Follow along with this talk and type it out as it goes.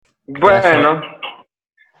Bueno,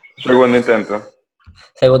 segundo intento.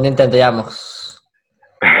 Segundo intento, llevamos.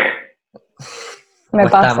 Me ¿Cómo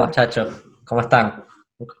están, pasa. muchachos? ¿Cómo están?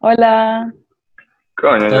 Hola.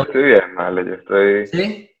 Coño, yo ¿Todo estoy bien, vale, yo estoy...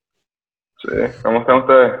 sí? Sí, ¿cómo están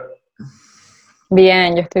ustedes?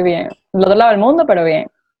 Bien, yo estoy bien. Del otro lado del mundo, pero bien.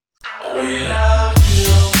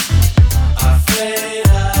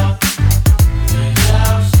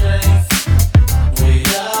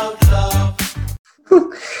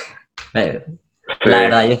 Eh, Sí,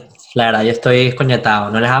 la verdad, yo estoy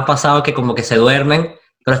desconectado. ¿No les ha pasado que como que se duermen,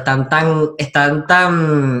 pero están tan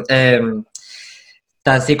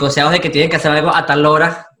psicoseados de que tienen que hacer algo a tal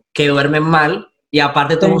hora que duermen mal? Y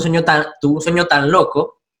aparte tuve Sí. tuve un sueño tan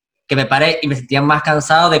loco que me paré y me sentía más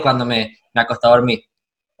cansado de cuando me acosté a dormir.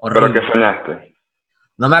 pero ¿qué Horrible. soñaste?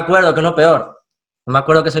 No me acuerdo, que es lo peor. No me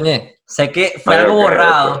acuerdo qué soñé. Sé que fue Ay, algo ok,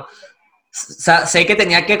 borrado. O sea, sé que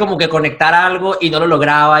tenía que como que conectar algo y no lo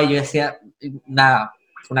lograba y yo decía, nada,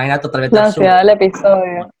 fue una vaina totalmente La ansiedad absurda. del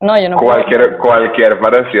episodio. No, yo no puedo. cualquier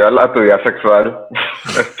parecido a tu vida sexual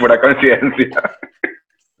es pura coincidencia.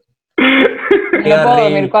 Yo Qué no puedo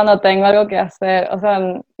dormir horrible. cuando tengo algo que hacer. O sea,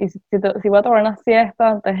 y si voy a tomar una siesta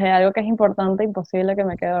antes de algo que es importante, imposible que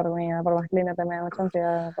me quede dormida. Por más que Lina te me da mucha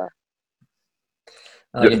ansiedad. No puedo.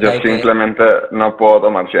 No, Yo, yo yo estaba ahí que, simplemente no puedo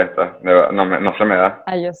tomar siesta, no se me da.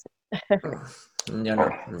 Ay, yo sí. yo Oh.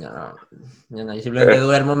 no, yo no, yo no, yo simplemente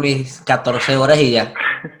duermo mis 14 horas y ya.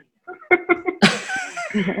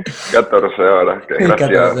 14 horas, qué 14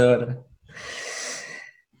 desgraciado. horas.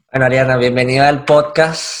 Bueno, Ariana, bienvenida al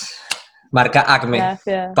podcast marca Acme,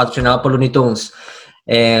 Gracias. patrocinado por Looney Tunes.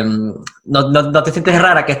 ¿No te sientes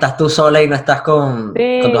rara que estás tú sola y no estás con tus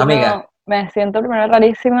Sí, amigas? no, me siento primero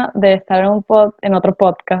rarísima de estar en otro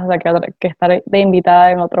podcast, o sea, que estar de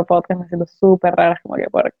invitada en otro podcast, me siento súper rara, como que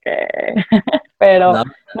 ¿por qué? Pero, No,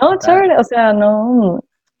 no, chévere, o sea, no,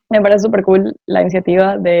 me parece súper cool la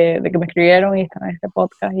iniciativa de que me escribieron y están en este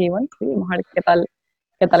podcast y bueno, sí, vamos a ver qué tal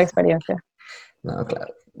la experiencia. no,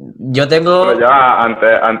 claro. Yo Pero tengo... ya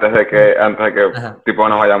antes de que Ajá, tipo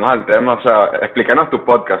nos vayamos al tema, o sea, explícanos tu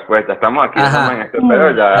podcast, pues ya estamos aquí, estamos en ajá, este pedo,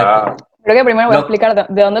 exacto. ya, Creo que primero voy a Lo, explicar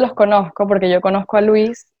de dónde los conozco, porque yo conozco a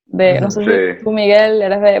Luis, no sé ujú. si sí. tú, Miguel,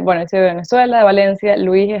 eres bueno, yo soy de Venezuela, de Valencia,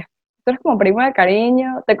 Luis tú eres como primo de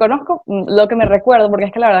cariño, te conozco lo que me recuerdo, porque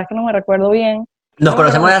es que la verdad es que no me recuerdo bien, Nos no me acuerdo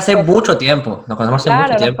conocemos muchas desde hace cosas. mucho tiempo, nos conocemos hace mucho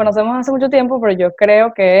Claro, nos tiempo. conocemos hace mucho tiempo, pero yo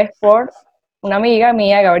creo que es por una amiga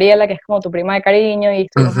mía, Gabriela, que es como tu prima de cariño, y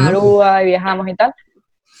estuvimos en Ujú. Aruba y viajamos y tal.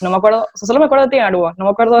 No me acuerdo, o sea, solo me acuerdo de ti en Aruba, no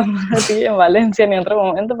me acuerdo de ti en Valencia ni en otro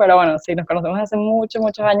momento, pero bueno, sí, nos conocemos hace muchos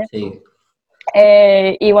años. Sí.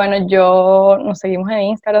 Y bueno, nos seguimos en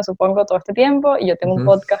Instagram, supongo, todo este tiempo, y yo tengo un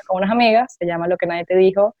Ujú. podcast con unas amigas, se llama Lo que nadie te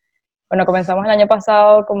dijo. Bueno, comenzamos el año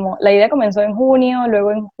pasado, la idea comenzó en junio,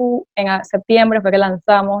 luego septiembre fue que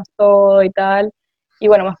lanzamos todo y tal, y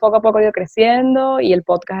bueno, más poco a poco ha ido creciendo, y el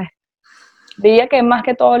podcast, diría que más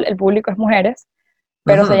que todo el público es mujeres,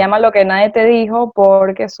 pero se Ujú. llama Lo que nadie te dijo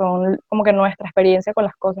porque son como que nuestra experiencia con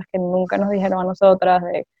las cosas que nunca nos dijeron a nosotras,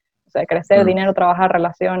 o sea, crecer, Mm. dinero, trabajar,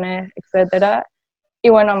 relaciones, etcétera. Y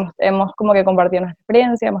bueno, hemos como que compartido nuestra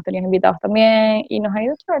experiencia, hemos tenido invitados también y nos ha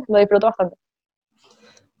ido chévere, lo disfruto bastante.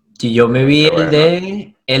 Sí, yo me vi Qué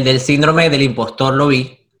bueno. el del síndrome del impostor, lo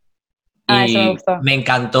vi Ah, eso me y gustó. me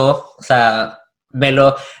encantó. O sea, me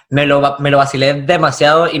lo vacilé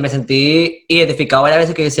demasiado y me sentí identificado varias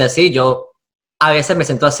veces que decía, sí, yo a veces me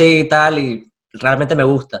siento así y tal y realmente me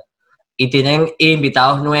gusta. Y tienen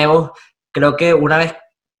invitados nuevos, creo que una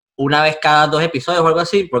vez cada 2 episodios o algo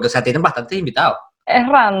así, porque o sea, tienen bastantes invitados. Es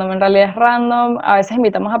random, en realidad es random. A veces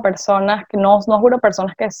invitamos a personas que no juro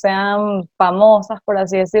personas que sean famosas, por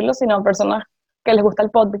así decirlo, sino personas que les gusta el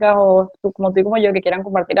podcast o como tú y como yo que quieran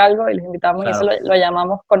compartir algo y les invitamos y eso Claro. lo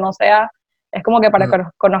llamamos Conoce a. Es como que para Mm, que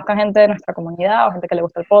conozcan gente de nuestra comunidad o gente que le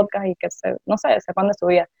gusta el podcast y que no sé, sepan de su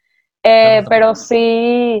vida. no, está Pero perfecto.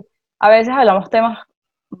 sí, a veces hablamos temas,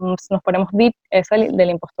 nos ponemos deep, ese del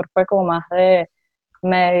impostor fue como más de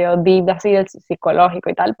medio deep así del psicológico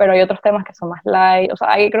y tal, pero hay otros temas que son más light, o sea,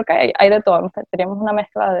 creo que hay de todo, tenemos una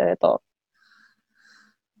mezcla de todo.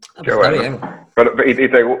 Ah, Qué pues está bueno. bien. Pero,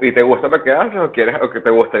 ¿y te gusta lo que haces o quieres o que te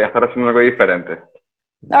gustaría estar haciendo algo diferente?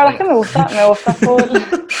 La verdad es que Verga. me gusta full,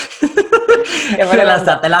 qué Le pregunta.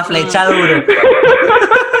 lanzaste la flecha duro.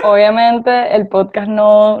 Obviamente el podcast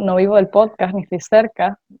no vivo del podcast, ni estoy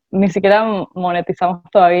cerca, ni siquiera monetizamos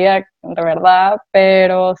todavía de verdad,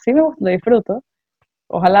 pero sí me gusta, lo disfruto.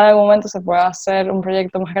 Ojalá en algún momento se pueda hacer un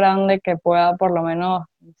proyecto más grande que pueda por lo menos,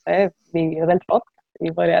 no sé, vivir del podcast.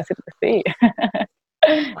 Y podría decir que sí.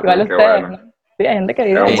 Igual Ah, qué ustedes, bueno. ¿no? Sí, hay gente que Es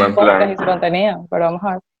vive un de su buen Sí, podcast y plan. su contenido, pero vamos a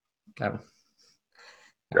ver. claro.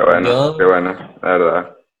 Qué bueno, Yo, la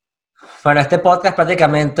verdad. Bueno, este podcast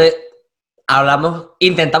prácticamente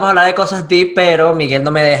intentamos hablar de cosas deep, pero Miguel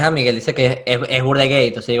no me deja. Miguel dice que es burda gay,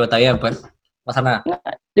 entonces digo, está bien, pues, no pasa nada. Yo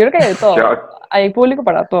creo que hay de todo. Yo- Hay público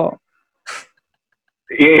para todo.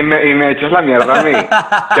 y me echas la mierda a mí.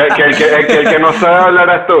 El que no sabe hablar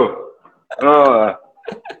es tú. No,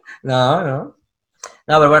 No,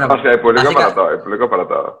 pero bueno, o sea, hay público para todo, hay público para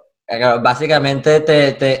todo. básicamente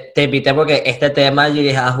te invité porque este tema, yo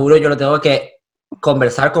dije, juro, yo lo tengo que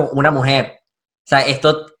conversar con una mujer. O sea,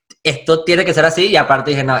 esto tiene que ser así, y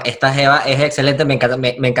aparte dije, no, esta jeva es excelente, me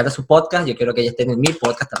encanta su podcast, yo quiero que ella esté en mi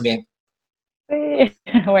podcast también. Sí,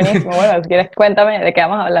 buenísimo. Bueno, si quieres, cuéntame de qué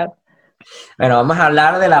vamos a hablar. Bueno, vamos a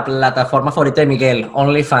hablar de la plataforma favorita de Miguel,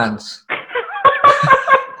 OnlyFans.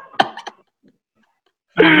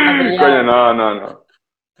 Coño, no.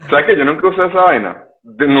 ¿Sabes que yo nunca usé esa vaina?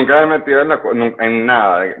 Nunca me he metido en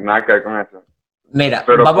nada que ver con eso. Mira,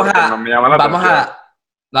 Pero vamos porque no me llama la atención.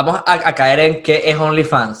 vamos a caer en qué es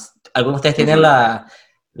OnlyFans. ¿Algunos de ustedes tienen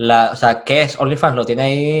o sea, qué es OnlyFans? ¿Lo tiene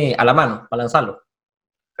ahí a la mano para lanzarlo?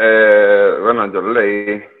 Bueno, yo lo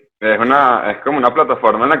leí. Es como una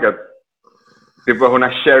plataforma en la que, tipo, es una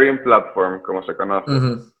sharing platform, como se conoce.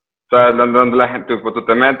 O sea, donde la gente, tipo, tú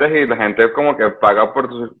te metes y la gente como que paga por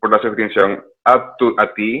la suscripción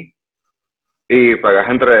a ti, y pagas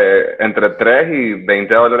entre 3 y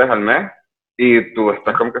 $20 al mes, y tú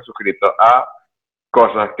estás como que suscrito a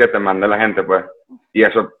cosas que te manda la gente, pues. Y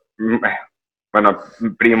eso, bueno,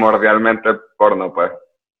 primordialmente porno, pues.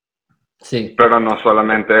 Sí. Pero no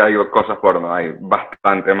solamente hay cosas porno, hay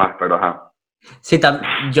bastante más, pero ajá. Sí,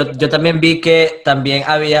 yo también vi que también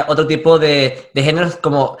había otro tipo de géneros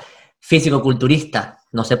como físico-culturista.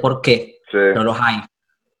 No sé por qué, Sí. pero los hay.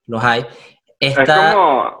 Los hay. Es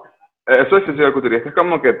como, eso es fisicoculturista, es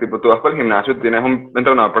como que tipo tú vas para el gimnasio y tienes un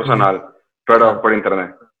entrenador personal, pero Claro. por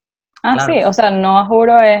internet. Ah, Claro. sí, o sea, no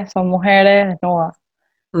juro son mujeres desnudas.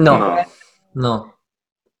 No.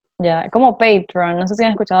 Ya, como Patreon, no sé si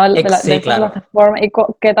han escuchado de Sí, esa claro. plataforma y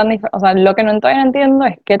qué tan o sea, lo que todavía no entiendo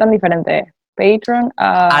es qué tan diferente es Patreon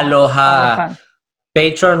a Aloha. OnlyFans.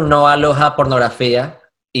 Patreon no aloja pornografía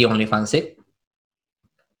y OnlyFans sí.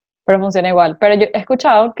 Pero funciona igual. Pero yo he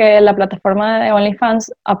escuchado que la plataforma de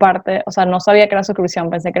OnlyFans, aparte, o sea, no sabía que era suscripción,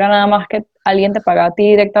 pensé que era nada más que alguien te pagaba a ti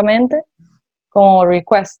directamente como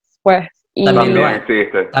requests, pues. Y También lo También hay.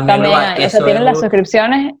 existe. También lo hay. hay, o sea, Eso es tienen las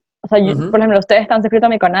suscripciones, o sea, por ejemplo, ustedes están suscritos a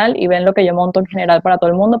mi canal y ven lo que yo monto en general para todo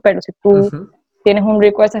el mundo, pero si tú tienes un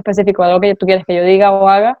request específico, algo que tú quieres que yo diga o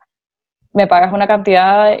haga, me pagas una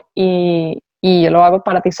cantidad y yo lo hago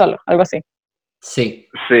para ti solo, algo así. Sí.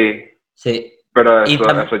 Pero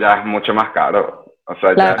eso ya es mucho más caro. O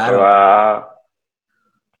sea, Claro. ya eso va...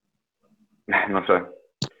 No sé.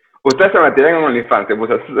 ¿Ustedes se metieron en OnlyFans?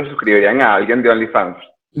 ¿Ustedes se suscribirían a alguien de OnlyFans?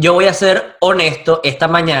 Yo voy a ser honesto, esta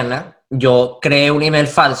mañana yo creé un email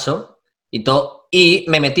falso y todo, y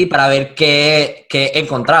me metí para ver qué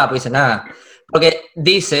encontraba, pues dice nada. Porque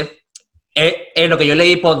dice, en lo que yo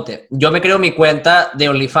leí, ponte, yo me creo mi cuenta de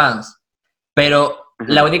OnlyFans, pero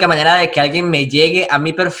la única manera de que alguien me llegue a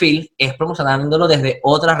mi perfil es promocionándolo desde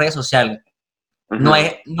otras redes sociales. No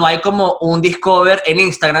hay como un Discover en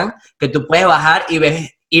Instagram que tú puedes bajar y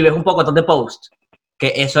ves un poco de posts.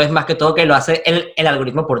 Que eso es más que todo que lo hace el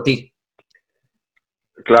algoritmo por ti.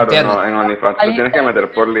 Claro, ¿Entiendes? no, en OnlyFans tú tienes que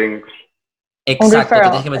meter por links. Exacto, tú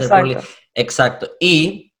tienes que meter por links. Exacto.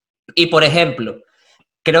 Y por ejemplo,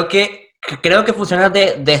 creo que funciona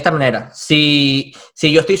de esta manera. Si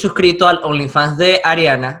yo estoy suscrito al OnlyFans de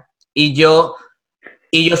Arianna y yo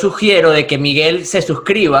sugiero de que Miguel se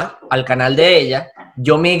suscriba al canal de ella,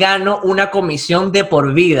 yo me gano una comisión de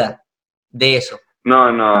por vida de eso. No,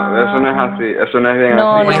 eso no es así, eso no es bien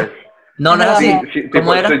así. No es así.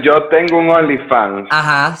 Tipo, si yo tengo un OnlyFans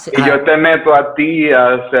y yo te meto a ti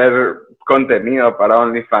a hacer contenido para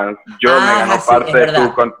OnlyFans, yo me gano parte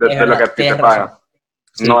de lo que a ti te pagan,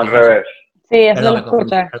 no al revés. Sí, eso lo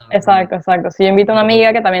escuché. Exacto. Si yo invito a una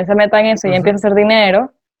amiga que también se meta en eso y empieza a hacer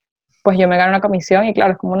dinero, pues yo me gano una comisión y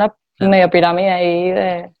claro, es como una medio pirámide ahí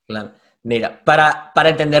de... Claro. Mira, para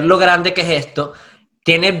entender lo grande que es esto,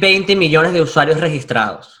 tiene 20 millones de usuarios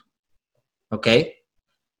registrados, ¿ok?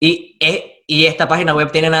 Y esta página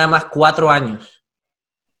web tiene nada más 4 años.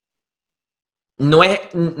 No es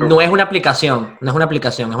una aplicación, es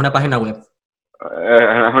una página web.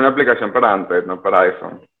 Es una aplicación para Android, no para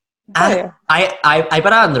iPhone. ¿Hay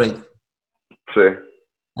para Android? Sí.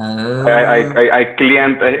 Hay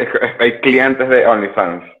clientes de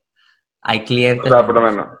OnlyFans. Hay clientes. O sea, por lo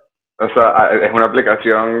menos. O sea, es una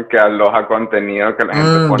aplicación que aloja contenido que la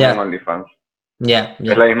gente pone en OnlyFans.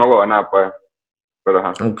 Es la misma huevona, pues. Pero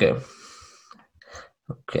ajá.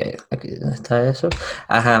 Ok, aquí está eso.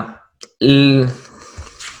 Ajá.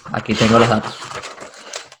 Aquí tengo los datos.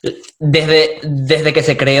 Desde que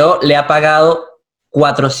se creó, le ha pagado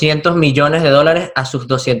 $400 millones a sus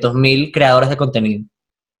 200.000 creadores de contenido.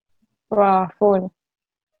 Wow, full.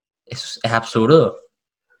 Es absurdo.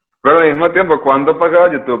 Pero al mismo tiempo, ¿cuándo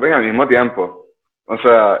pagaba YouTube en el mismo tiempo? O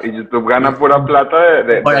sea, y YouTube gana pura plata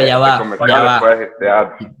Bueno, ya de va, comerciales, pues, de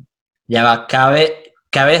ads. Ya va. Cabe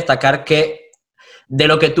destacar que de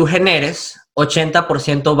lo que tú generes,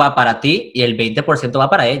 80% va para ti y el 20% va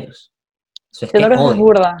para ellos. Eso es Siento que que eso joden.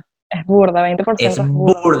 es burda, 20% Es es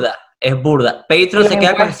burda. es burda. Y Patreon los se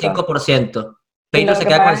queda con el impuestos, 5%. y Patreon lo se que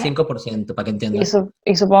queda con el pagas, 5%, para que y, entiendas.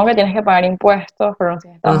 y supongo que tienes que pagar impuestos, pero si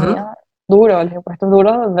en Estados Unidos, duro, los impuestos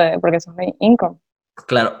duros, porque eso es income.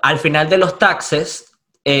 Claro, al final de los taxes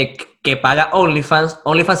que paga OnlyFans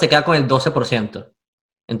se queda con el 12%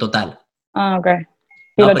 en total. Ah, ok.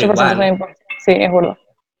 Y el No, pero 8% son igual. impuestos. Sí, es burda.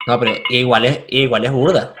 No, pero igual es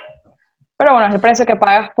burda. Pero bueno, es el precio que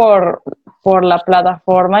pagas por la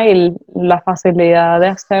plataforma y la facilidad de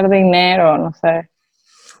hacer dinero, no sé.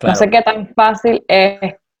 No sé Claro. qué tan fácil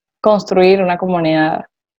es construir una comunidad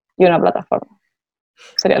y una plataforma.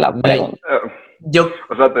 Sería la pregunta. Yo,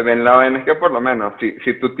 O sea, también la vaina es que por lo menos,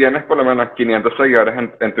 si tú tienes por lo menos 500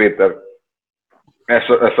 seguidores en Twitter,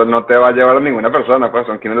 eso no te va a llevar a ninguna persona, pues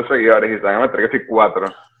son 500 seguidores y te van a meter que si 4.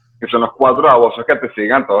 Y son los 4 babosos que te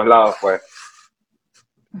sigan a todos lados, pues.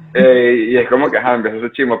 Y es como que, empieza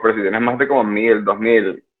ese chimo, pero si tienes más de como 1.000,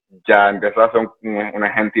 2.000, ya empieza a ser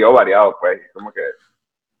un gentío variado, pues. Es como que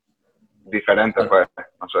diferente, pues,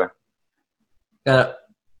 no sé. claro,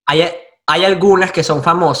 hay, hay algunas que son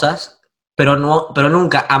famosas, pero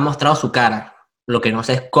nunca han mostrado su cara. Lo que no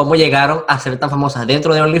sé es cómo llegaron a ser tan famosas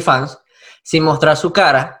dentro de OnlyFans sin mostrar su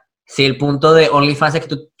cara, si el punto de OnlyFans es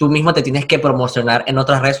que tú mismo te tienes que promocionar en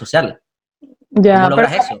otras redes sociales. ¿Cómo Ya, pero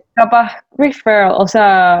logras eso? capaz referral, o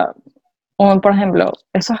sea, por ejemplo,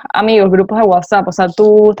 esos amigos, grupos de WhatsApp, o sea,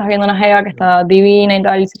 tú estás viendo una jeva que está divina y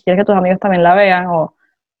tal, y si quieres que tus amigos también la vean, o,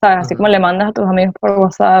 ¿sabes? Así como le mandas a tus amigos por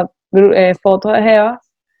WhatsApp fotos de jevas,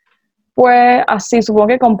 pues así supongo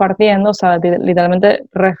que compartiendo, o sea, literalmente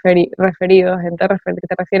referidos, gente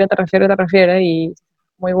que te refiere, y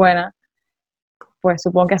muy buena, pues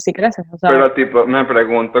supongo que así creces, o sea. Pero, tipo, me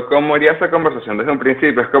pregunto cómo iría esa conversación desde un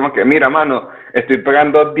principio. Es como que, mira, mano, estoy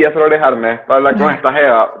pagando $10 al mes para hablar con esta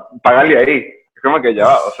jeva, págale ahí. Es como que ya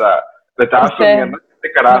va, o sea, te estás asumiendo que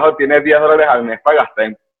este carajo tiene $10 al mes para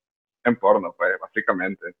gastar en porno, pues,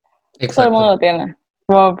 básicamente. Todo el mundo Exacto. lo tiene.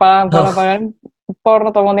 Como para No. pagar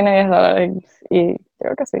porno, todo el mundo tiene $10. Y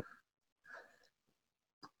creo que sí.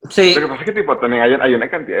 Sí, Lo que pasa es que, tipo, también hay una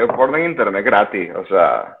cantidad de porno en internet gratis, o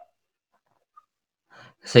sea,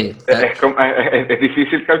 sí. es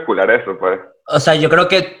difícil calcular eso, pues. O sea, yo creo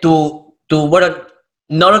que bueno,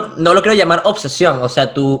 no lo quiero llamar obsesión, o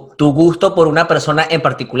sea, tu gusto por una persona en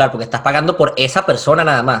particular, porque estás pagando por esa persona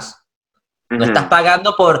nada más. No estás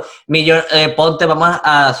pagando por ponte, vamos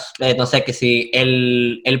no sé, que si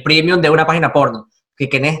el premium de una página porno,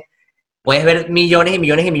 puedes ver millones y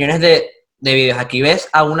millones y millones de videos. Aquí ves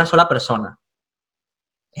a una sola persona.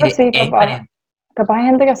 Pues sí, Es diferente. capaz hay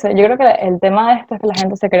gente que yo creo que el tema de esto es que la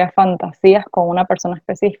gente se crea fantasías con una persona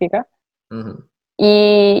específica. Uh-huh.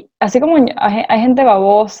 Y así como hay gente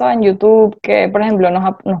babosa en YouTube que, por ejemplo,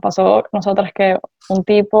 nos pasó nosotras que un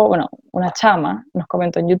tipo, bueno, una chama nos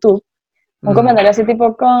comentó en YouTube un comentario así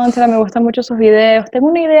tipo, contra, me gustan mucho sus videos, tengo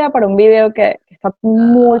una idea para un video que está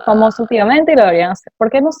muy famoso últimamente y lo deberían hacer. ¿Por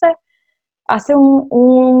qué no sé? Hace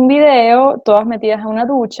un video, todas metidas en una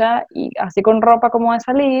ducha, y así con ropa como de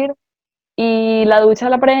salir, y la ducha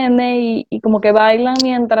la prende y como que bailan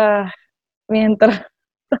mientras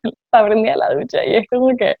está prendida la ducha, y es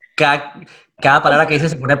como que... Cada palabra que dice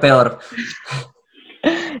se pone peor.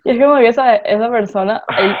 Y es como que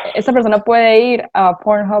esa persona puede ir a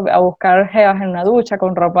Pornhub a buscar jevas en una ducha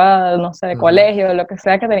con ropa, no sé, de colegio, lo que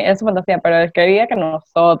sea que tenía esa fantasía, pero él quería que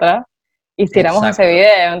nosotras hiciéramos ese Exacto.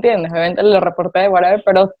 video, ¿entiendes? Obviamente lo reporté de whatever,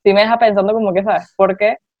 pero sí me deja pensando como que, ¿sabes? ¿Por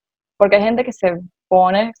qué? Porque hay gente que se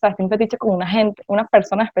pone, ¿sabes? Un fetiche con una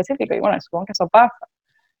persona específica, y bueno, supongo que eso pasa.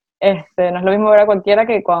 No es lo mismo ver a cualquiera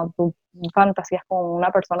que cuando tú fantasías con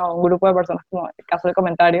una persona o un grupo de personas, como en el caso del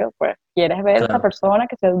comentario, pues quieres ver Claro.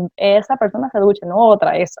 esa persona se duche, no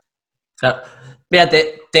otra, esa. Claro.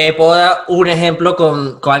 Fíjate, te puedo dar un ejemplo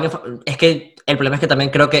con alguien. Es que el problema es que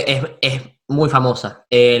también creo que es muy famosa.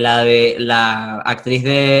 La actriz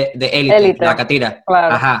de Élite, la Élite, Catira.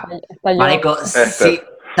 claro, Ajá. está yo. Marico, o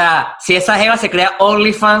sea, si esa jeva se crea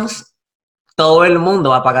OnlyFans, todo el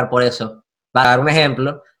mundo va a pagar por eso. Para dar un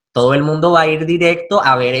ejemplo, todo el mundo va a ir directo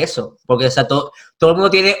a ver eso. Porque, o sea, todo el mundo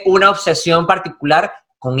tiene una obsesión particular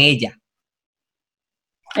con ella.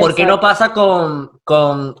 ¿Por qué no Exacto. pasa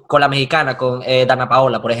con la mexicana, con Dana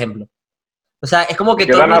Paola, por ejemplo? O sea, es como que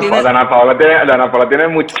Que todo el mundo tiene... Dana Paola tiene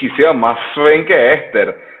muchísimo más swing que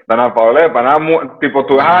Esther. Dana Paola de pana, tipo,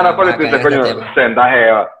 tú ves a Dana Nah, Paola va y a tú caer dices, en este coño, tema. senda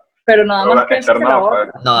jeva. Pero nada más Pero que eso Esther que la no, pues.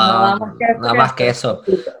 otra. No, Nada más que eso nada que más que Esther. eso.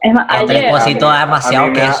 Es más, Esther ayer, Esposito da A mí demasiado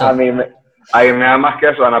me, a queso. mí me, a mí me da más que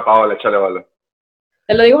eso Dana Paola, échale bola.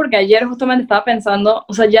 te lo digo porque ayer justamente estaba pensando,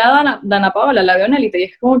 o sea, ya Dana Paola la veo en Élite y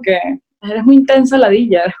es como que eres muy intensa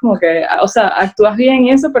ladilla, es como que, o sea, actúas bien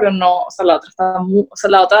y eso, pero no, o sea, la otra o sea,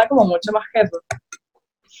 la otra da como mucho más que eso.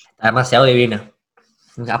 Está demasiado divina.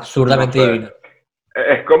 No Absurdamente sé. divina.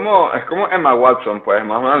 Es como Emma Watson, pues,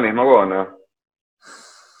 más o menos el mismo huevo, Es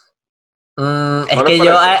 ¿no les que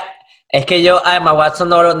parece? es que yo a Emma Watson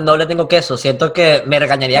no le tengo queso. Siento que me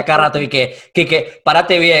regañaría cada rato y que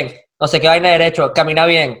párate bien, no sé qué vaina derecho, camina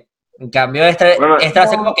bien. En cambio, Bueno, esta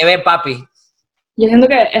hace como que ven, papi. Yo siento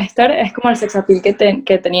que Esther es como el sex appeal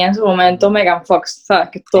que tenía en su momento Megan Fox, ¿sabes?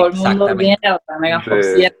 Que todo el mundo viene Exactamente. a Megan Fox.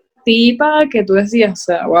 Y sí. era tipa que tú decías, o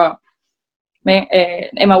sea, wow.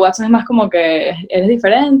 Emma Watson es más como que eres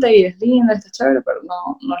diferente y es linda, está chévere, pero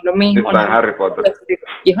no es lo Y mismo, no está es en lo Harry mismo Potter. de ese tipo.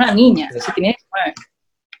 Y es una niña, si tiene 19.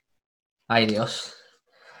 Ay, Dios.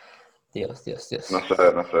 Dios, Dios, No Dios.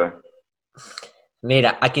 sé, no sé.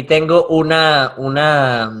 Mira, aquí tengo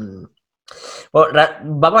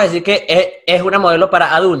vamos a decir que es una modelo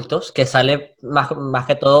para adultos que sale más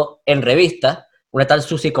que todo en revistas. Una tal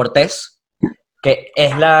Susi Cortés, que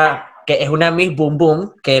es una Miss Boom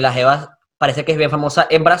Boom, que la jeva parece que es bien famosa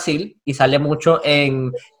en Brasil y sale mucho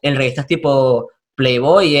en revistas tipo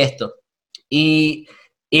Playboy y esto. Y,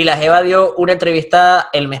 y la jeva dio una entrevista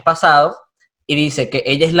el mes pasado y dice que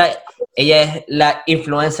ella es la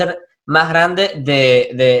influencer más grande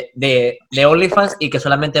de OnlyFans y que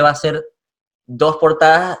solamente va a hacer 2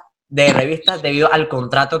 portadas de revistas debido al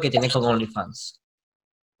contrato que tiene con OnlyFans.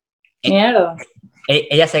 Mierda,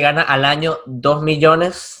 Ella se gana al año 2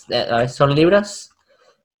 millones, a ver, son libras,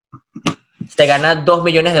 se gana 2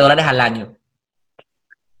 millones de dólares al año,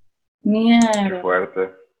 Qué mierda. fuerte,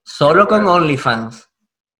 qué solo con fuerte. OnlyFans,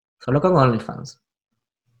 solo con OnlyFans.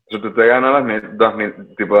 O sea, tú te ganas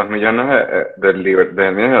tipo 2 millones de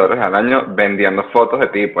millones de dólares al año vendiendo fotos de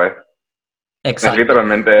ti, pues. Es Exacto.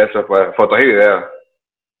 literalmente eso, pues. Fotos y videos.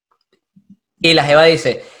 Y la jeva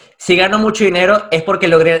dice, si gano mucho dinero es porque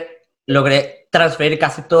logré transferir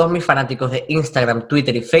casi todos mis fanáticos de Instagram,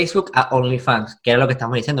 Twitter y Facebook a OnlyFans, que era lo que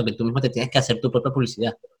estamos diciendo, que tú mismo te tienes que hacer tu propia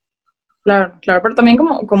publicidad. Claro, claro, pero también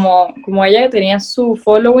como ella que tenía su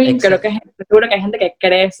following, creo que Exacto. seguro que hay gente que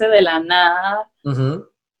crece de la nada, Uh-huh.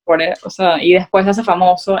 o sea, y después se hace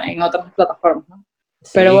famoso en otras plataformas, ¿no?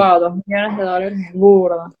 Pero Sí, wow, $2 millones es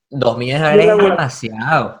burda, 2 millones de dólares burda, es burda.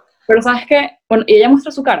 demasiado. Pero ¿sabes qué? Bueno, y ella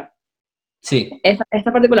muestra su cara, Sí, esta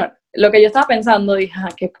particular. Lo que yo estaba pensando, dije, ajá,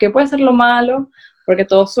 ¿qué puede ser lo malo? Porque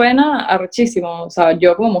todo suena arrechísimo, o sea,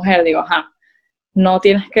 yo como mujer digo, ajá, no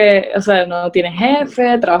tienes que, o sea, no tienes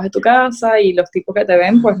jefe, trabajas en tu casa y los tipos que te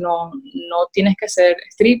ven, pues no tienes que ser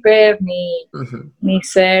stripper uh-huh. ni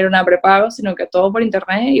ser una prepago, sino que todo por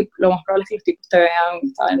internet y lo más probable es que los tipos te vean,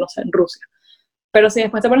 ¿sabes? No sé, en Rusia. Pero si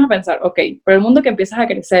después te pones a pensar, ok, pero el mundo que empiezas a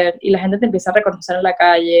crecer y la gente te empieza a reconocer en la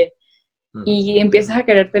calle y empiezas a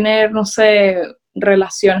querer tener, no sé,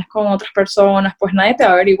 relaciones con otras personas, pues nadie te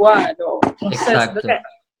va a ver igual, o no sé, siento Exacto.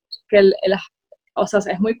 que o sea,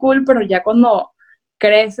 es muy cool, pero ya cuando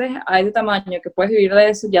creces a ese tamaño que puedes vivir de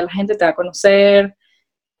eso, ya la gente te va a conocer,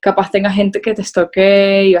 capaz tenga gente que te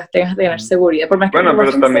estoquee y tengas que tener seguridad, por más que Bueno, igual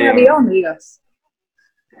pero sin seguridad, también, donde digas.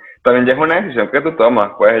 también ya es una decisión que tú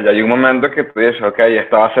tomas, pues. Ya hay un momento que tú dices, ok,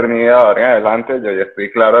 esta va a ser mi vida de ahora en adelante, yo ya estoy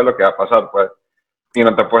claro de lo que va a pasar, pues. Y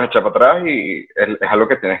no te puedes echar para atrás y es algo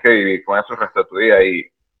que tienes que vivir con eso el resto de tu vida. Y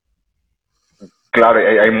claro,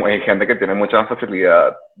 hay gente que tiene mucha más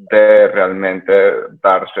facilidad de realmente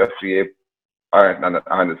darse así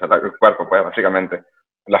a venderse el cuerpo, pues básicamente.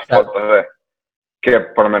 Las Claro. fotos de que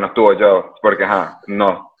por lo menos tuvo yo, porque ajá,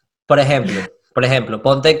 no. Por ejemplo,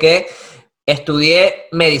 ponte que estudié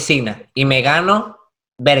medicina y me gano,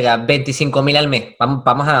 verga, 25.000 al mes.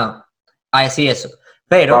 Vamos a decir eso.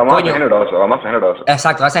 Pero, Vamos a ser coño, generosos, vamos a ser generosos.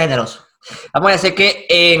 exacto, vas a ser generoso. Vamos a decir que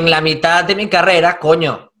en la mitad de mi carrera,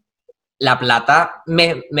 coño, la plata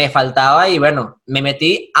me faltaba y bueno, me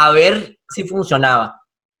metí a ver si funcionaba.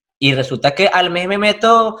 Y resulta que al mes me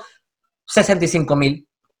meto 65.000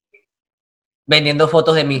 vendiendo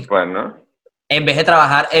fotos de mí, Bueno, en vez de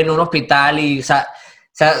trabajar en un hospital y, o sea,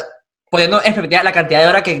 poniendo en perspectiva la cantidad de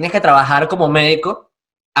horas que tienes que trabajar como médico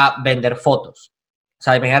a vender fotos. O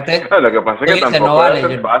sea, imagínate, lo que pasa es tú que dices, no tampoco debe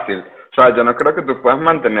vale, ser fácil. O sea, yo no creo que tú puedas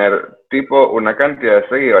mantener tipo una cantidad de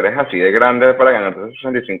seguidores así de grande para ganarte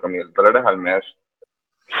 $65.000 al mes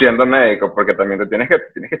siendo médico, porque también tienes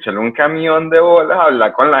que echarle un camión de bolas a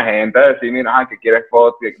hablar con la gente, a decir, mira, que quieres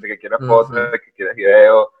fotos, de que quieres fotos, de que quieres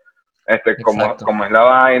videos, cómo es la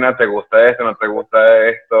vaina, te gusta esto, no te gusta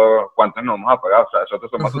esto, cuántos nos vamos a pagar, o sea, eso te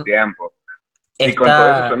toma tu tiempo. Y con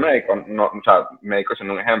todo eso ser médico, no, o sea, médico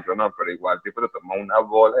siendo un ejemplo, ¿no? Pero igual, tipo, te toma una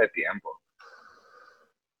bola de tiempo.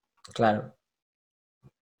 Claro.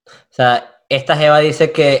 O sea, esta jeva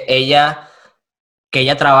dice que ella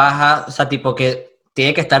trabaja, o sea, tipo que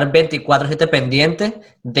tiene que estar 24/7 pendiente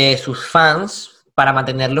de sus fans para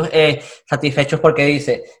mantenerlos satisfechos, porque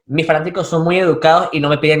dice, mis fanáticos son muy educados y no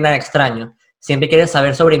me piden nada extraño. Siempre quieren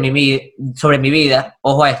saber sobre mi vida,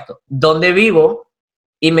 ojo a esto, dónde vivo,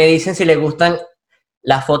 y me dicen si les gustan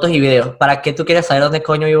las fotos y videos. ¿Para qué tú quieres saber dónde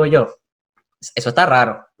coño vivo yo? Eso está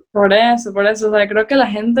raro. Por eso, o sea, creo que la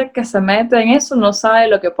gente que se mete en eso no sabe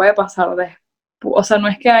lo que puede pasar después. O sea, no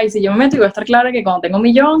es que, si yo me meto y voy a estar clara que cuando tengo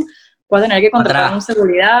 1.000.000, voy a tener que contratar un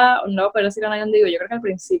seguridad, no voy a poder decir a nadie dónde digo. Yo creo que al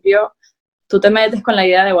principio tú te metes con la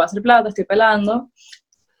idea de voy a hacer plata, estoy pelando,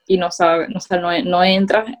 y no sabes, no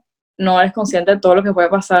entras, no eres consciente de todo lo que puede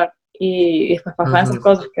pasar, y después pasan esas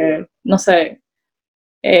cosas que, no sé,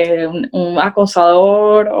 un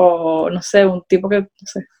acosador, o no sé, un tipo que, no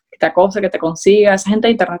sé, que te acosa, que te consiga, esa gente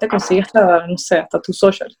de internet te consigue hasta, no sé, hasta tu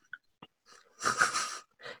social.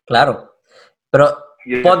 Claro, pero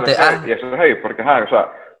ponte... Y eso es ahí, porque, o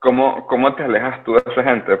sea, ¿cómo te alejas tú de esa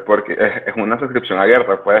gente? Porque es una suscripción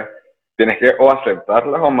abierta, pues tienes que o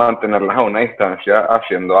aceptarlas o mantenerlas a una distancia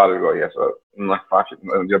haciendo algo, y eso no es fácil.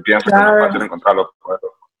 Yo pienso que no es fácil encontrarlo. Pues.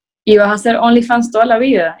 Y vas a hacer OnlyFans toda la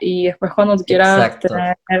vida, y después cuando quieras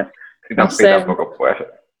tener, no sé, tampoco puede ser.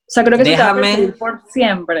 O sea, creo que eso te va a perseguir por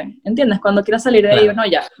siempre, ¿entiendes? Cuando quieras salir de ahí, no,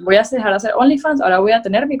 ya, voy a dejar de hacer OnlyFans, ahora voy a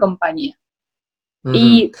tener mi compañía.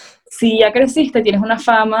 Y si ya creciste, tienes una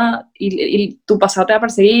fama, y tu pasado te va a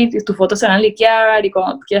perseguir, y tus fotos se van a liquear, y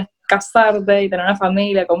cuando quieres casarte y tener una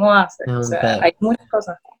familia, ¿cómo haces? O sea, hay muchas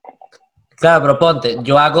cosas. Claro, pero ponte,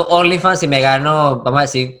 yo hago OnlyFans y me gano, vamos a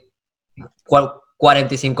decir,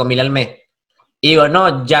 45,000 al mes. Y digo,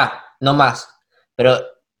 no, ya, no más. Pero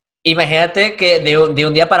imagínate que de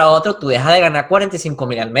un día para otro tú dejas de ganar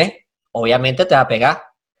 45,000 al mes. Obviamente te va a pegar.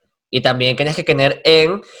 Y también tienes que tener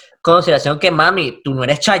en consideración que, mami, tú no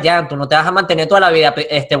eres Chayanne, tú no te vas a mantener toda la vida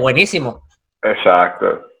buenísimo. Exacto.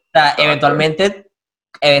 O sea, eventualmente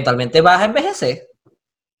vas a envejecer.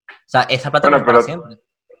 O sea, esa plata no es para siempre.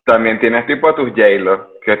 También tienes tipo a tus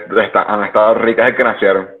J-Lo, que han estado ricas desde que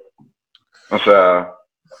nacieron. O sea...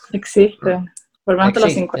 Existe. Por lo menos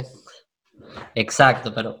los 50.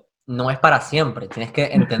 Exacto, pero no es para siempre. Tienes que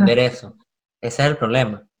entender eso. Ese es el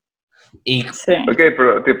problema. Y... Sí. Ok,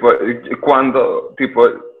 pero cuando,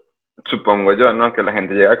 supongo yo, ¿no? Que la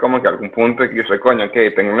gente llega como que a algún punto y dice, coño, ok,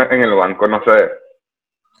 tengo en el banco, no sé,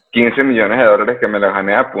 15 millones de dólares que me los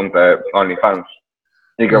gané a punta de OnlyFans.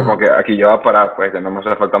 Y que como que aquí yo voy a parar, pues ya no me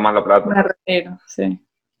hace falta más la plata. Me retiro, sí.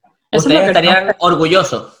 ¿Ustedes estarían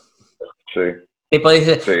orgullosos? Sí. Tipo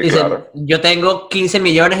dice, claro. yo tengo 15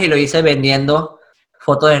 millones y lo hice vendiendo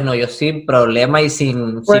fotos de desnudos sin problema y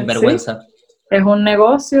sin vergüenza. Sí. Es un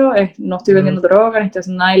negocio, no estoy vendiendo drogas, no estoy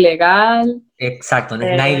haciendo nada ilegal. Exacto, no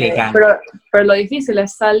es nada ilegal. Pero lo difícil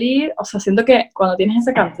es salir, o sea, siento que cuando tienes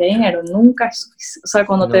esa cantidad de dinero, nunca es suficiente. O sea,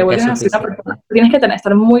 cuando te vuelves así una persona, tienes que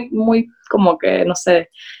estar muy, muy, como que, no sé,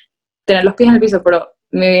 tener los pies en el piso. Pero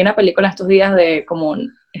me vi una película estos días de como,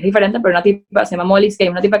 es diferente, pero una tipa, se llama Molly's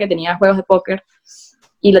Game, una tipa que tenía juegos de póker,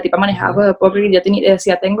 y la tipa manejaba juegos de póker, y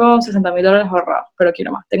decía, tengo $60,000 ahorrados, pero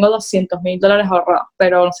quiero más, tengo $200,000 ahorrados,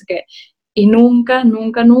 pero no sé qué. Y nunca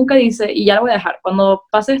dice, y ya lo voy a dejar. Cuando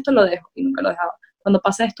pase esto, lo dejo. Y nunca lo dejaba. Cuando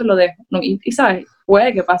pase esto, lo dejo. No, y ¿sabes?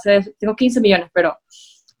 Puede que pase eso. Tengo 15 millones, pero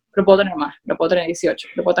puedo tener más. Lo puedo tener 18,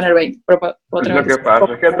 lo puedo tener 20. Pero puedo tener lo que pasa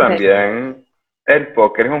es que también el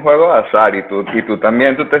póker es un juego de azar, y tú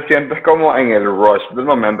también te sientes como en el rush del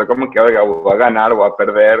momento, como que, oiga, voy a ganar, voy a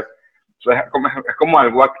perder. O sea, es como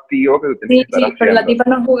algo activo que tú tienes que estar haciendo. Pero la tipa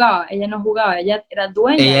no jugaba. Ella no jugaba. Ella era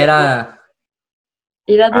dueña. Ella era...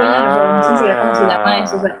 Era dueña de los juegos, no sé si cómo se llama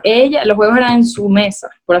eso. O sea, los juegos eran en su mesa,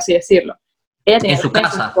 por así decirlo. Ella tenía en su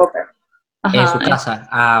casa. Ajá, en su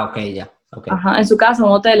casa. Ok, ya. Okay. Ajá, en su casa, un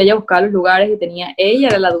hotel, ella buscaba los lugares y ella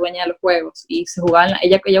era la dueña de los juegos. Y se jugaban,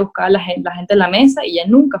 ella buscaba la gente en la mesa, y ella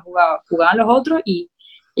nunca jugaba. Jugaban los otros, y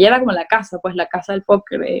ella era como la casa, pues la casa del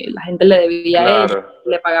póker. La gente le debía a ella,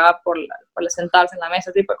 le pagaba por sentarse en la mesa,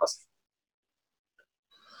 ese tipo de cosas.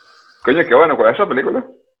 Coño, qué bueno. ¿Cuál es esa película?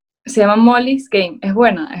 Se llama Molly's Game. Es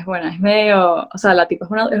buena, es medio, o sea, la tipa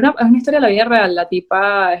es una historia de la vida real. La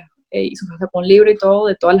tipa hizo un libro y todo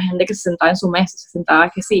de toda la gente que se sentaba en su mesa,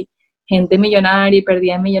 gente millonaria y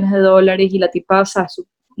perdía millones de dólares, y la tipa, o sea,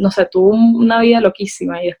 no sé, tuvo una vida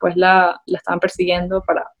loquísima y después la estaban persiguiendo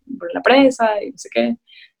por la presa y no sé qué.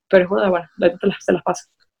 Pero es bueno, se las paso.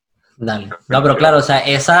 Dale. No, pero claro, o sea,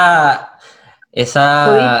 esa,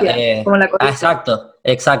 Codicia, como la codicia.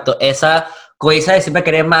 exacto, esa codicia de siempre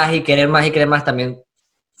querer más y querer más y querer más también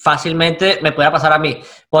fácilmente me puede pasar a mí.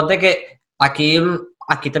 Ponte que aquí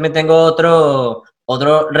también tengo otro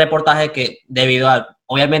reportaje que debido a,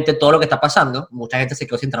 obviamente, todo lo que está pasando, mucha gente se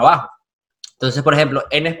quedó sin trabajo. Entonces, por ejemplo,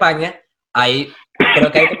 en España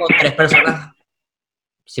creo que hay como 3 personas,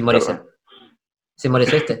 sin morirse, Perdón.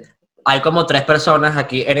 ¿viste? Hay como 3 personas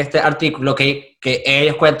aquí en este artículo que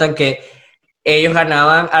ellos cuentan que ellos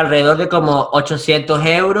ganaban alrededor de como 800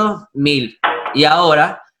 euros, 1000. Y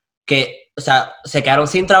ahora o sea, se quedaron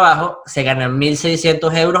sin trabajo, se ganan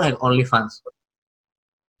 1600 euros en OnlyFans. O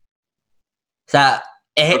sea,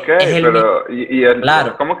 Ok, es el mismo. pero es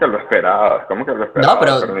Claro. como que lo esperaba, es como que lo esperaba,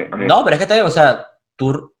 pero No, pero es que te digo, o sea,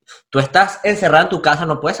 tú estás encerrado en tu casa,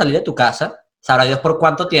 no puedes salir de tu casa, sabrá Dios por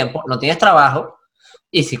cuánto tiempo, no tienes trabajo,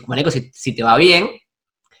 y marico, si te va bien,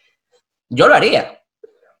 yo lo haría.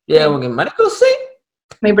 Y digo, marico, sí.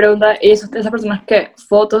 Mi pregunta es, esas personas que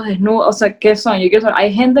fotos desnudas, o sea, ¿qué son? Yo quiero saber,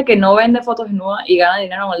 hay gente que no vende fotos desnudas y gana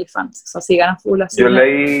dinero en OnlyFans, o sea, sí gana full así. yo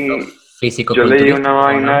leí, yo leí una Físico-culturista, ¿no?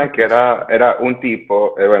 vaina que era un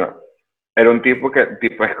tipo, era un tipo que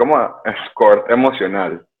tipo es como escort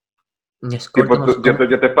emocional. Un escort, Tipo,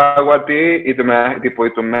 yo te pago a ti y tú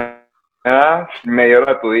me das media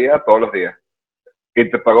hora de tu día todos los días. Y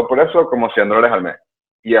te pago por eso como $100 al mes.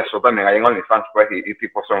 Y eso también hay en OnlyFans, pues,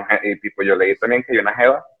 tipo, yo leí también que hay una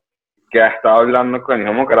jeva que ha estado hablando con el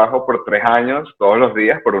mismo carajo por 3 años, todos los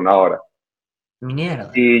días, por 1 hora. mierda.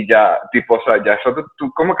 Y ya, tipo, o sea, ya eso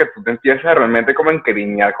tú como que tú te empiezas a realmente como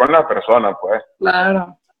encariñar con la persona, pues.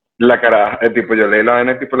 Claro. La caraja, tipo, yo leí la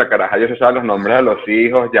vaina, tipo, la caraja, yo se sabe los nombres de los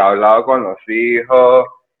hijos, ya ha hablado con los hijos,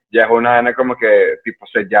 ya es una vaina como que, tipo,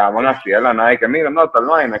 se llaman así de la nada y que, mira, no, tal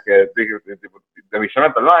vaina, que, tipo, te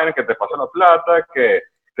avisan tal vaina, que te pasan la plata, que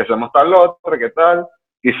somos tal otra, que tal,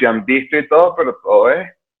 y se han visto y todo, pero todo es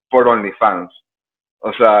por OnlyFans.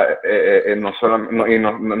 O sea,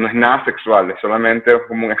 no es nada sexual, es solamente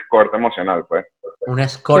como un escort emocional, pues. Un Qué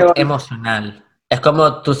escort bueno. emocional. Es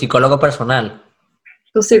como tu psicólogo personal.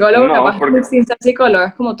 Tu psicólogo No, capaz porque, sin ser psicólogo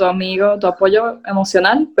es como tu amigo, tu apoyo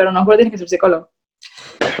emocional, pero no tienes que ser psicólogo.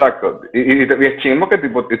 exacto, y es chimbo que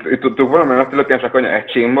tipo, y tú por lo menos te lo piensas, coño, es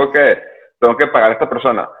chimbo que tengo que pagar a esta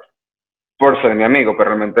persona por ser mi amigo, pero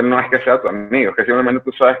realmente no es que sea tu amigo, es que simplemente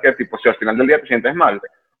tú sabes que tipo, si al final del día te sientes mal,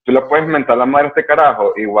 tú le puedes mentar la madre a este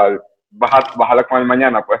carajo, igual bájala con él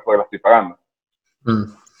mañana, pues, porque lo estoy pagando. Mm.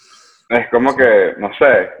 Es como Sí. que,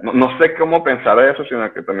 no sé cómo pensar eso,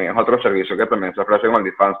 sino que también es otro servicio que también se ofrece en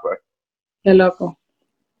OnlyFans, pues. Qué loco.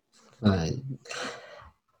 Ay,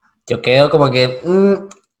 yo quedo como que,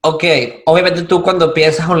 ok, obviamente tú cuando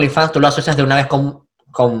piensas OnlyFans, tú lo asocias de una vez con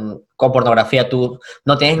pornografía, tú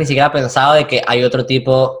no tienes ni siquiera pensado de que hay otro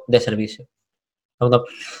tipo de servicio.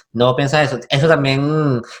 No piensas eso. Eso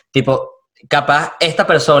también, tipo, capaz esta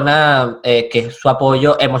persona que es su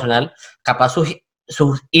apoyo emocional, capaz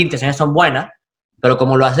sus intenciones son buenas, pero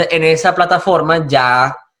como lo hace en esa plataforma,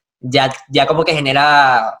 ya como que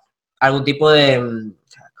genera algún tipo de,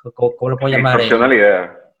 ¿cómo lo puedo llamar? Distorsiona la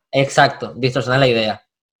idea. Exacto, distorsiona la idea.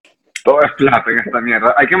 Todo es plata en esta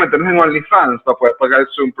mierda. Hay que meternos en OnlyFans para poder pagar el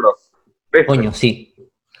Zoom Pro. ¿Viste? Coño, sí.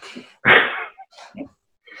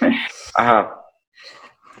 Ajá.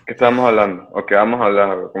 ¿Qué estábamos hablando? ¿O qué vamos a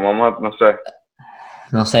hablar? ¿Cómo vamos a, no sé?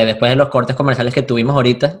 No sé, después de los cortes comerciales que tuvimos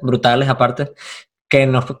ahorita, brutales aparte, que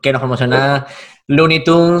nos promociona Looney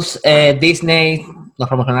Tunes, Disney, nos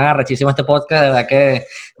promociona arrechísimo este podcast, de verdad que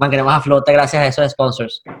mantenemos a flote gracias a esos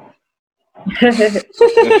sponsors.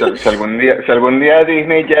 Si algún día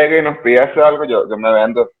Disney llega y nos pide hacer algo, yo me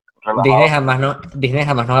vendo Disney relajado.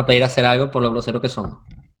 jamás nos va a pedir hacer algo por lo grosero que somos.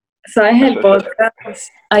 ¿Sabes el Eso es. podcast?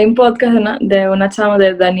 Hay un podcast de una chama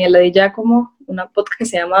de Daniela Di Giacomo, una podcast que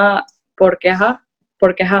se llama Porque Ajá,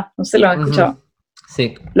 Porque Ajá, no sé si lo han escuchado.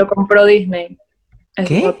 Sí. Lo compró Disney, ese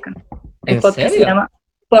 ¿Qué? podcast. El ¿En podcast se serio? llama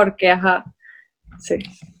Porque Ajá, sí.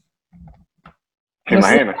 ¿Se No sé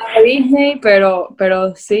si imagina? es de Disney, pero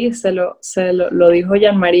sí, lo dijo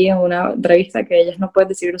Jean-Marie en una entrevista que ellas no pueden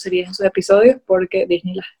decir groserías en sus episodios porque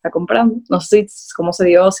Disney las está comprando. No sé cómo se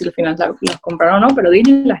dio, si al final las compraron o no, pero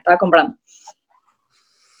Disney las estaba comprando.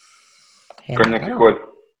 Coño, qué Claro. cool.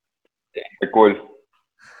 Qué cool.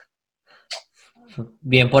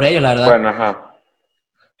 Bien por ellos, la verdad. Bueno, ajá.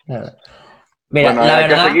 La verdad. Mira, Bueno, la hay que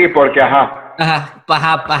verdad, seguir porque, ajá.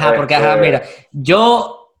 porque mira, Este,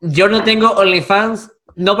 yo no tengo OnlyFans,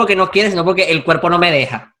 no porque no quiera, sino porque el cuerpo no me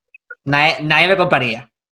deja. Nadie me compraría,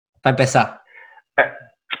 para empezar.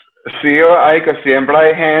 Sí, hay que siempre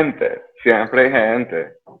hay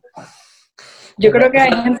gente. Yo creo que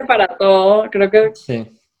hay gente para todo, creo que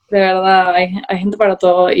Sí. de verdad hay gente para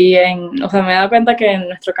todo. Y o sea, me he dado cuenta que en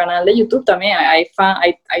nuestro canal de YouTube también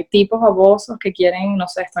hay tipos babosos que quieren, no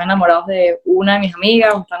sé, están enamorados de una de mis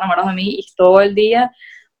amigas o están enamorados de mí y todo el día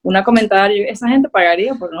una comentario, esa gente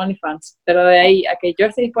pagaría por un OnlyFans, pero de ahí a que yo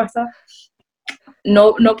esté dispuesta,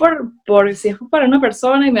 no por si es para una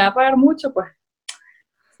persona y me va a pagar mucho, pues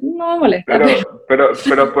no me molesta,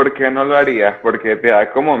 Pero ¿por qué no lo harías? ¿Porque te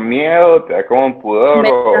da como miedo, te da como pudor me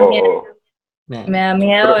da miedo, o me da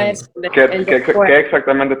miedo pero, ¿qué, el qué, después, qué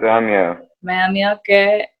exactamente te da miedo? me da miedo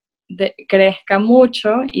que crezca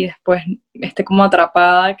mucho y después esté como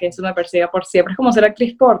atrapada, que eso me persiga por siempre, es como ser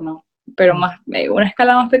actriz porno, pero más, una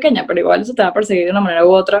escala más pequeña, pero igual eso te va a perseguir de una manera u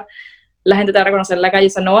otra, la gente te va a reconocer en la calle, o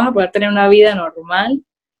sea, no vas a poder tener una vida normal,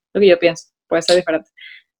 lo que yo pienso, puede ser diferente.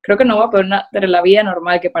 Creo que no voy a poder tener la vida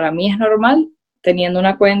normal, que para mí es normal, teniendo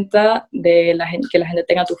una cuenta de la gente, que la gente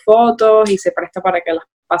tenga tus fotos y se presta para que las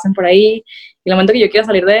pasen por ahí. Y el momento que yo quiera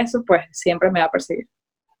salir de eso, pues siempre me va a perseguir.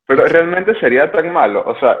 Pero realmente sería tan malo,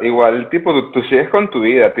 o sea, igual, tipo, tú sigues con tu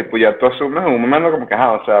vida, tipo, ya tú asumes en un momento como que,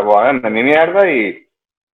 o sea, voy a ganar mi mierda y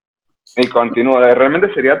continúo.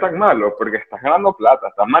 Realmente sería tan malo, porque estás ganando plata,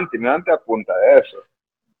 estás manteniéndote a punta de eso.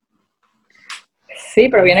 Sí,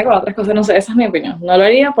 pero viene con otras cosas, no sé, esa es mi opinión. No lo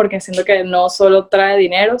haría porque siento que no solo trae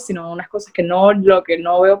dinero, sino unas cosas que no, lo que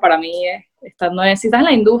no veo para mí es, si estás en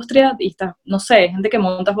la industria y estás, no sé, hay gente que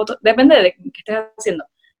monta fotos, depende de qué estés haciendo.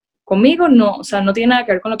 Conmigo no, o sea, no tiene nada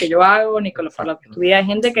que ver con lo que yo hago, ni con lo que estudié. Hay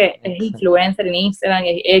gente que es influencer en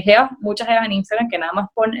Instagram, muchas jevas en Instagram que nada más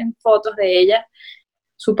ponen fotos de ellas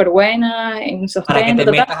súper buenas, en Para que sostén, te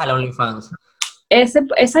metas a la OnlyFans.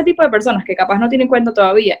 ese tipo de personas que capaz no tienen cuenta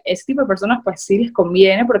todavía, ese tipo de personas pues sí les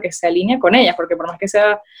conviene porque se alinea con ellas, porque por más que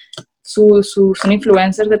sea son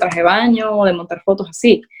influencers de traje de baño o de montar fotos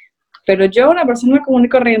así. Pero yo, una persona común y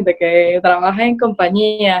corriente que trabaja en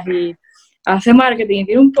compañías y hace marketing y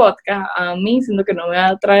tiene un podcast, a mí siento que no me va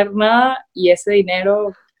a traer nada y ese dinero,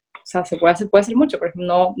 o sea, puede hacer mucho, pero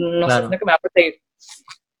no sé, Claro. siento que me va a perseguir.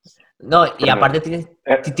 No, y Pero, aparte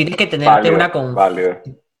tienes que tenerte válido.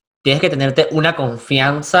 tienes que tenerte una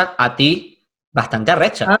confianza a ti bastante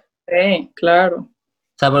arrecha. Ah, sí, claro. O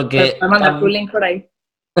sea, Pero porque voy a mandar tu link por ahí.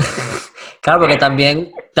 claro, porque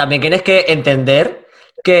también tienes que entender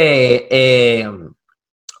que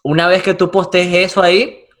una vez que tú postees eso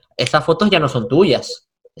ahí, esas fotos ya no son tuyas.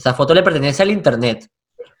 Esas fotos le pertenecen al internet.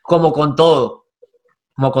 Como con todo.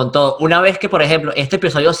 Como con todo. Una vez que, por ejemplo, este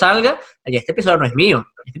episodio salga, ya este episodio no es mío.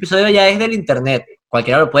 Este episodio ya es del internet.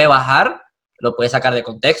 Cualquiera lo puede bajar, lo puede sacar de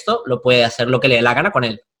contexto, lo puede hacer lo que le dé la gana con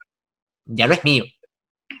él. Ya no es mío.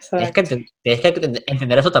 Tienes que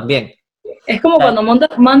entender eso también. Es como O sea, cuando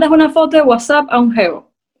mandas una foto de WhatsApp a un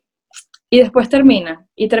jevo y después termina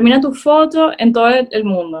tu foto en todo el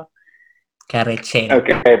mundo. qué arrechera. Ok,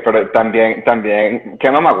 pero también,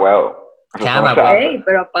 qué mamahuevo. Qué O sea, Ey,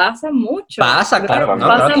 pero pasa mucho. pasa, Creo que claro. pasa No,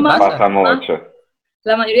 claro pasa que mucho, más, pasa. pasa más. mucho.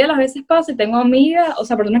 La mayoría de las veces pasa y tengo amigas, o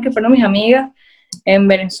sea, personas que fueron mis amigas en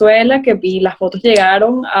Venezuela que vi las fotos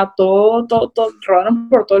llegaron a rodaron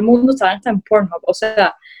por todo el mundo, estaban hasta en Pornhub. O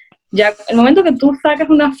sea, ya el momento que tú sacas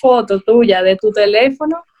una foto tuya de tu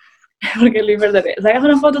teléfono, porque lo importante, sacas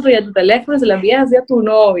una foto tuya de tu teléfono y se la envías así a tu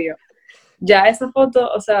novio, ya esa foto,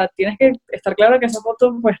 o sea, tienes que estar claro que esa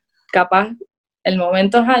foto, pues, capaz, el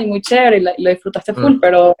momento es muy chévere y lo disfrutaste full,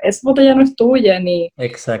 pero esa foto ya no es tuya,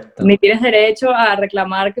 Exacto. ni tienes derecho a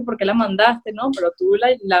reclamar que por qué la mandaste, ¿no? Pero tú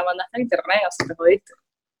la mandaste a internet, o sea, te jodiste.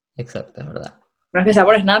 Exacto, es verdad. No es que sea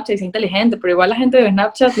por Snapchat y sea inteligente, pero igual la gente de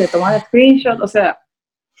Snapchat le toma el screenshot, o sea.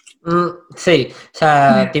 Sí, o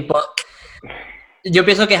sea, tipo, yo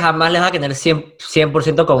pienso que jamás le vas a tener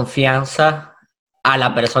 100% confianza a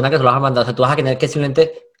la persona que se lo vas a mandar. O sea, tú vas a tener que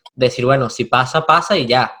simplemente decir, bueno, si pasa, pasa y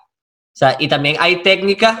ya. O sea, y también hay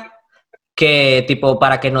técnicas que, tipo,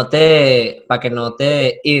 para que no te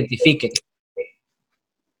identifiquen.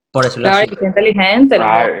 Por decirlo Claro, así. y que inteligente, no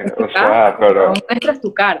Ay, muestres tu o cara, sea, pero... no muestres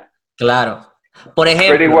tu cara. Claro. Por Pero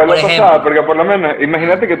ejemplo, igual lo pasaba, porque por lo menos,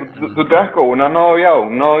 imagínate que tú te das con una novia o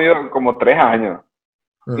un novio como 3 años.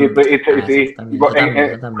 eso Por lo también.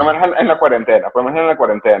 menos por lo menos en la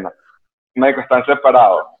cuarentena, médicos están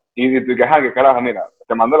separados. Y tú que, qué carajo, mira,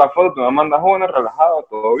 te mando la foto, tú me mandas una, relajado,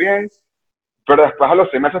 todo bien, pero después a los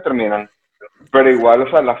 6 meses terminan. Pero igual, o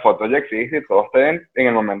sea, las fotos ya existen y todo está bien, en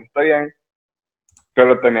el momento está bien,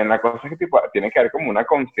 pero también la cosa es que tipo, tiene que haber como una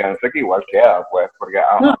confianza que igual queda, pues, porque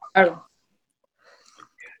No, claro.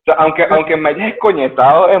 o sea, aunque me hayas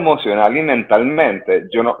escoñetado emocional y mentalmente,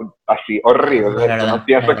 yo no, así Es horrible, yo no verdad, es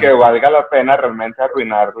pienso que verdad. valga la pena realmente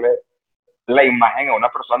arruinarle la imagen a una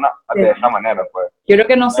persona de esa manera, pues. Yo creo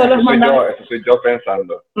que no solo es Eso soy yo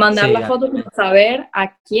pensando. mandar la foto, sino saber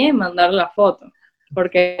a quién mandar la foto.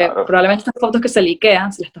 Porque probablemente estas fotos que se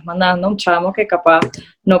liquean, si le estás mandando a un chamo que capaz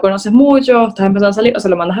no conoces mucho, estás empezando a salir, o se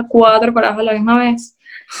lo mandas a 4 carajos a la misma vez,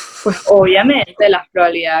 pues obviamente las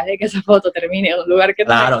probabilidades de que esa foto termine en un lugar que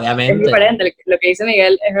obviamente. es diferente. Lo que dice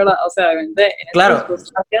Miguel es verdad, o sea, obviamente, claro.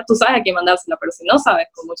 Tú sabes a quién mandársela, pero si no sabes,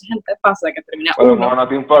 con mucha gente pasa que termina a lo mejor no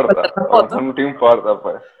te importa, no te importa,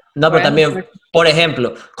 pues. No, pero también, por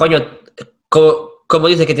ejemplo, coño, como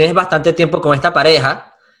dices que tienes bastante tiempo con esta pareja,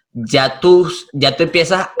 ya tú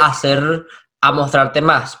empiezas a mostrarte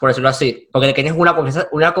más, por decirlo así, porque tienes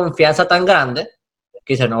una confianza tan grande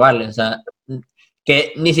que dices, no vale, o sea,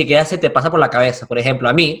 que ni siquiera se te pasa por la cabeza. Por ejemplo,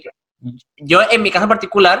 a mí, yo en mi caso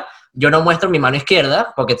particular, yo no muestro mi mano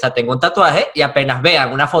izquierda, porque o sea, tengo un tatuaje y apenas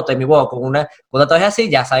vean una foto de mi boca con un tatuaje así,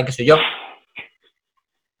 ya saben que soy yo,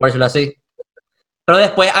 por decirlo así. Pero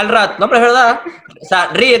después al rato, no, pero es verdad, o sea,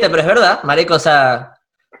 ríete, pero es verdad, marico, o sea,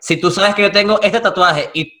 si tú sabes que yo tengo este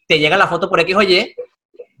tatuaje y te llega la foto por X o Y,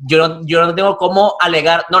 yo no tengo cómo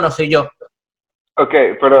alegar, no soy yo. Ok,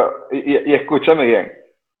 pero, y escúchame bien,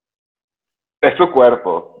 es tu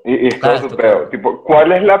cuerpo, y es todo tu peo. Tipo,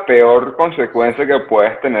 ¿cuál es la peor consecuencia que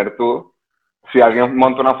puedes tener tú si alguien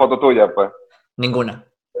monta una foto tuya, pues? Ninguna.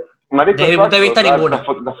 Marico, desde mi punto de vista, ninguna.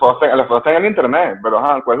 Las fotos están en el internet, pero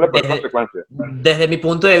 ¿cuál es la peor consecuencia? Desde mi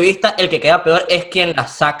punto de vista, el que queda peor es quien la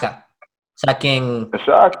saca. O sea, quien...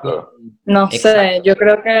 Exacto. No sé, yo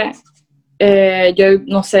creo que... yo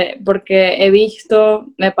no sé, porque he visto,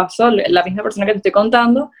 me pasó, la misma persona que te estoy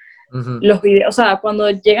contando, los videos, o sea, cuando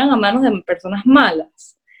llegan a manos de personas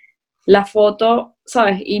malas, la foto,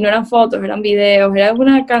 ¿sabes? Y no eran fotos, eran videos, era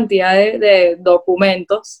una cantidad de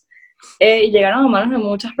documentos, y llegaron a manos de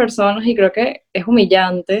muchas personas y creo que es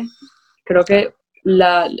humillante, creo que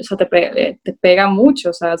o sea, te pega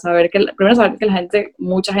mucho, o sea, primero saber que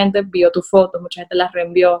mucha gente vio tus fotos, mucha gente las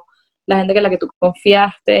reenvió, la gente que la que tú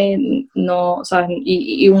confiaste, no, ¿sabes?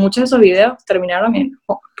 Y muchos de esos videos terminaron en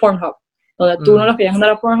Pornhub, donde tú no los querías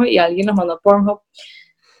mandar a Pornhub y alguien los mandó a Pornhub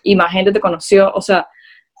y más gente te conoció, o sea,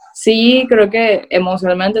 sí creo que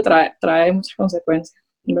emocionalmente trae muchas consecuencias,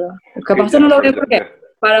 ¿verdad? Capaz usted no lo ve porque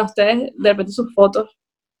para ustedes de repente sus fotos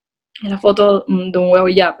es la foto de un huevo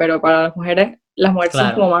y ya, pero para las mujeres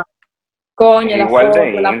son como más coño, la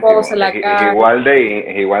pose, la cara.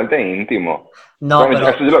 Es igual de íntimo. No, bueno,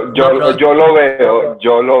 pero, yo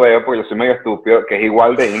lo veo porque yo soy medio estúpido, que es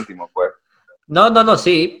igual de íntimo, pues. No,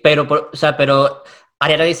 sí, pero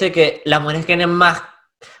Ariana dice que las mujeres quieren más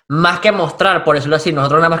que mostrar, por decirlo así.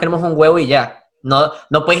 Nosotros nada más queremos un huevo y ya. No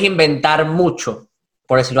puedes inventar mucho,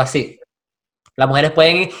 por decirlo así. Las mujeres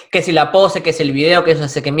pueden, que si la pose, que si el video, que no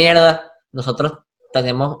sé qué mierda. Nosotros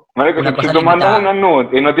tenemos una cosa si tú mandas una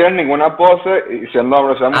nude y no tienes ninguna pose, y siendo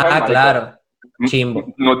hombre, sea mujer, claro.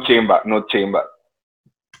 Chimbo. No chimba.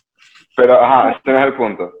 Pero, este no es el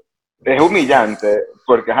punto. Es humillante,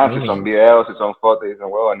 porque, si son videos, si son fotos, si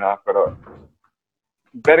son huevonas, pero...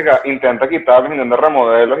 Verga, intenta quitarlos, intenta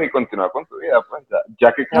remodelos y continúa con tu vida, pues,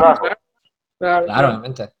 ya que carajo. Claro,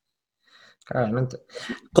 obviamente.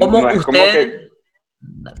 ¿Cómo no usted...?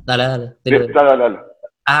 Dale. Dale.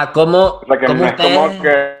 ¿Cómo o sea, que ¿cómo no usted...? Es como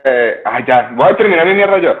que... ya, voy a terminar mi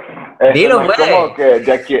mierda yo. Dilo, no, es como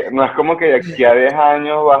que no es como que de aquí a 10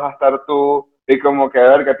 años vas a estar tú y como que,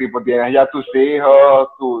 verga, tipo, tienes ya tus hijos,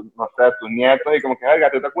 no sé, tus nietos y como que, verga,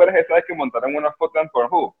 ¿te acuerdas esa vez que montaron una foto en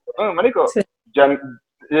Pornhub? No, marico, sí. Ya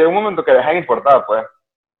llega un momento que deja de importar, pues.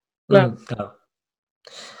 Claro.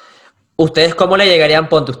 ¿Ustedes cómo le llegarían,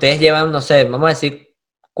 ponte? Ustedes llevan, no sé, vamos a decir,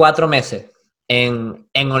 4 meses en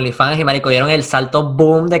OnlyFans y marico, dieron el salto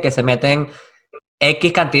boom de que se meten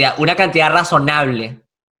X cantidad, una cantidad razonable,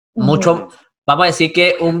 mucho, vamos a decir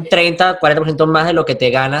que un 30-40% más de lo que te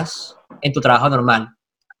ganas en tu trabajo normal.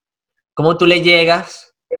 ¿Cómo tú le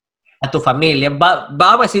llegas a tu familia?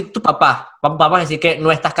 Vamos a decir tu papá, vamos a decir que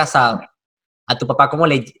no estás casado. A tu papá,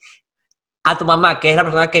 a tu mamá, que es la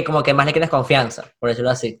persona que como que más le tienes confianza, por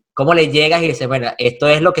decirlo así. ¿Cómo le llegas y dices, bueno, esto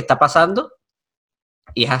es lo que está pasando?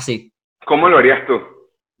 Y es así. ¿Cómo lo harías tú?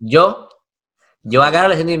 Yo agarro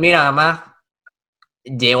le digo, mira, mamá,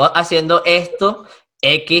 llevo haciendo esto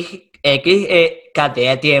X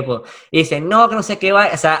cantidad de tiempo. Y dice, no, que no sé qué va.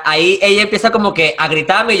 O sea, ahí ella empieza como que a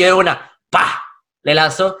gritarme y yo de una, ¡pah! Le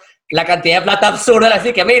lanzo la cantidad de plata absurda,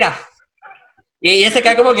 así que mira. Y ella se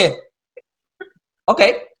queda como que, ok.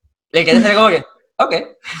 Le queda ser como que, ok.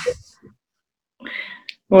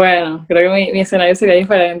 Bueno, creo que mi escenario sería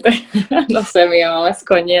diferente. No sé, mi mamá es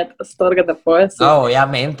coñeta, es todo lo que te puedo decir. No,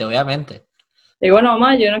 obviamente. Digo, bueno,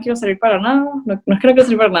 mamá, yo no quiero salir para nada, no es que no quiero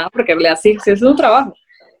salir para nada, porque así es un trabajo.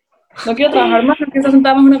 no quiero trabajar más, no quiero estar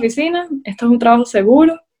sentada más en una oficina, esto es un trabajo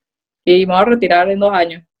seguro y me voy a retirar en 2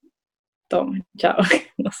 años. Toma, chao,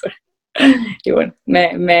 no sé. Y bueno,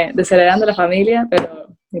 me desheredan de la familia, pero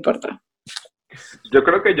no importa. Yo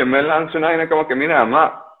creo que yo me lanzo una vaina como que, mira,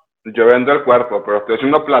 mamá, yo vendo el cuerpo, pero estoy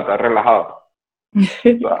haciendo plata, relajado. O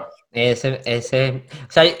sea,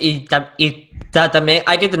 O sea, también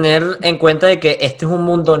hay que tener en cuenta de que este es un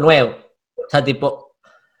mundo nuevo. O sea, tipo,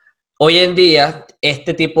 hoy en día,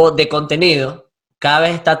 este tipo de contenido cada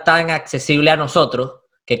vez está tan accesible a nosotros,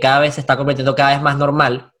 que cada vez se está convirtiendo cada vez más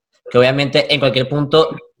normal, que obviamente en cualquier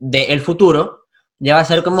punto del futuro ya va a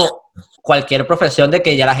ser como cualquier profesión de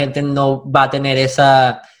que ya la gente no va a tener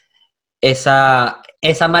esa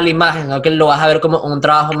mala imagen, ¿no? Que lo vas a ver como un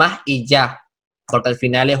trabajo más y ya, porque al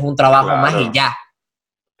final es un trabajo más y claro, ya.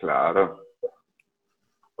 claro.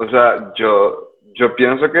 O sea, yo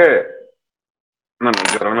pienso que, bueno,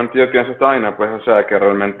 yo pienso esta vaina, pues, o sea, que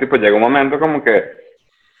realmente, tipo, llega un momento como que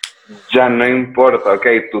ya no importa, ok,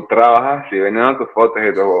 tú trabajas, sí, vendiendo tus fotos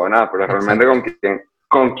y todo, nada, pero realmente Exacto.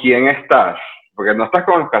 con quién estás, porque no estás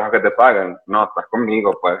con los casos que te pagan, no, estás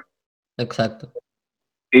conmigo, pues. Exacto.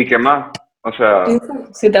 ¿Y qué más? O sea,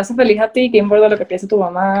 Si te hace feliz a ti, ¿qué importa lo que piense tu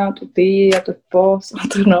mamá, tu tía, tu esposo,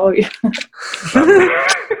 tu novio? también,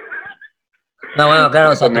 No, bueno,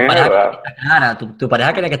 claro, o sea, tu también es pareja tiene que verdad. estar clara, tu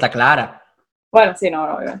pareja tiene que estar clara. Bueno, sí,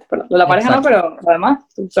 no, obviamente, pero la pareja no, Exacto. pero además,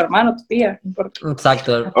 tu hermano, tu tía, no importa.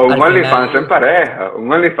 Exacto. O un Al OnlyFans en final, pareja,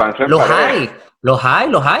 un OnlyFans en los pareja, hay, los hay,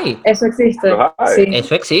 los hay. Eso existe, los hay. sí.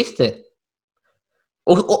 Eso existe.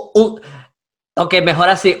 Aunque mejor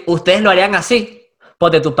así, ustedes lo harían así.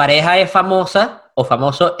 Porque tu pareja es famosa o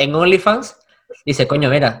famoso en OnlyFans. Dice, coño,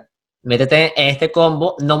 mira, métete en este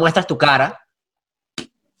combo, no muestras tu cara.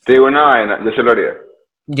 Te digo una vaina, yo se lo haría.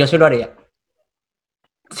 Yo sí lo haría.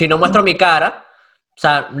 Si no muestro mi cara, o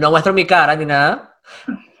sea, no muestro mi cara ni nada,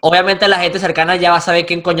 obviamente la gente cercana ya va a saber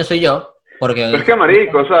quién coño soy yo. Pero Porque, es que,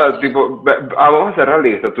 marico, o sea, tipo, vamos a ser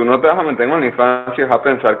realistas. Tú no te vas a meter en OnlyFans y vas a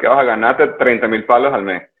pensar que vas a ganarte 30.000 palos al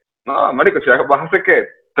mes. No, marico, si vas a hacer, ¿qué?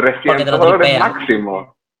 porque te lo $300 tripean.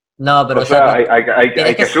 máximo. No, pero O o sea, sea, hay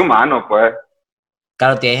tienes que, que ser humano, pues.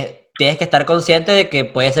 claro, tienes que estar consciente de que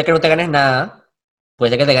puede ser que no te ganes nada,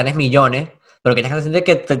 puede ser que te ganes millones, pero que tienes que estar consciente de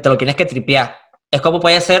que te lo tienes que tripear. Es como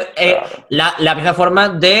puede ser Claro, la misma forma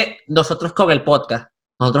de nosotros con el podcast.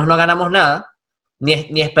 Nosotros no ganamos nada,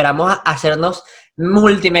 ni esperamos hacernos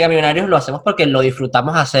multimegallonarios, lo hacemos porque lo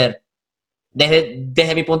disfrutamos hacer.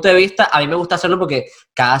 Desde mi punto de vista, a mí me gusta hacerlo porque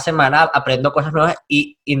cada semana aprendo cosas nuevas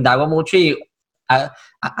y indago mucho y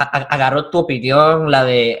agarro tu opinión, la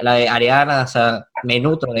de Ariana, o sea, me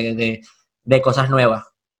nutro de cosas nuevas.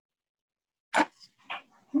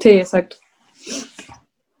 Sí, exacto.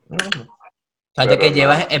 Fíjate pero que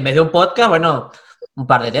llevas, no. en vez de un podcast, bueno, un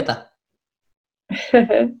par de tetas.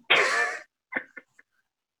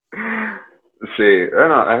 Sí,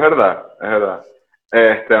 bueno, es verdad, es verdad.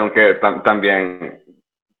 Aunque también,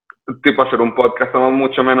 tipo, hacer un podcast toma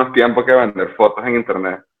mucho menos tiempo que vender fotos en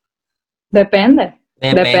internet. Depende,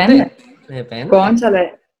 Depende, depende. depende.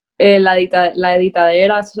 Cónchale, la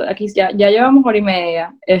editadera, aquí ya llevamos 1 hora y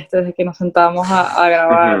media desde que nos sentamos a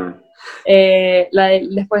grabar. Ujú.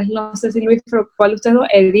 Después, no sé si Luis, pero ¿cuál de ustedes dos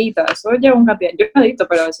edita? Eso lleva una cantidad, yo no edito,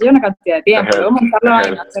 pero eso lleva una cantidad de Es tiempo. Luego él, montar la es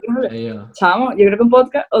vaina, él. hacerlo. Sí, yo. Chamo, yo creo que un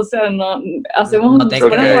podcast, o sea, no, No te se ponen a Ok, jugar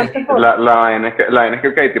creas. este podcast. la vaina es que,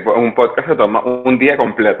 ok, tipo, un podcast se toma un día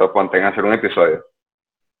completo, ponte en hacer un episodio.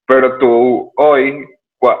 Pero tú hoy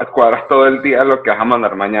cuadras todo el día lo que vas a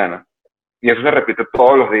mandar mañana. Y eso se repite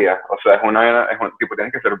todos los días. O sea, tipo,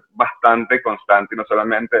 tienes que ser bastante constante y no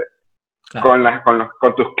solamente Claro.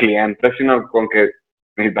 con tus clientes, sino con que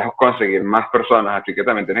necesitas conseguir más personas. Así que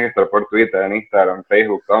también tienes que estar por Twitter, en Instagram,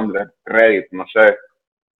 Facebook, Tumblr, Reddit, no sé.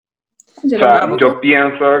 Yo O lo sea, mismo. yo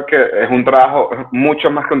pienso que es un trabajo, es mucho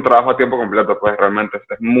más que un trabajo a tiempo completo, pues realmente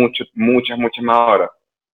es muchas más horas,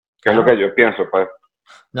 que es lo que Claro. yo pienso, pues,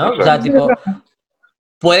 ¿No? no O sé. sea, tipo,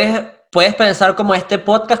 puedes pensar como este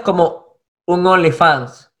podcast como un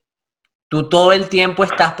OnlyFans. Tú todo el tiempo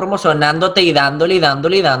estás promocionándote y dándole y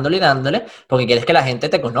dándole y dándole y dándole porque quieres que la gente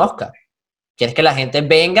te conozca. Quieres que la gente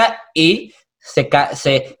venga y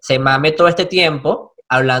se mame todo este tiempo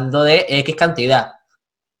hablando de X cantidad.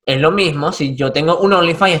 Es lo mismo si yo tengo un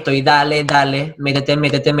OnlyFans y estoy dale, dale, métete,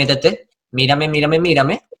 métete, métete, mírame, mírame,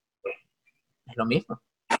 mírame. Es lo mismo.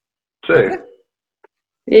 Sí, ¿No crees?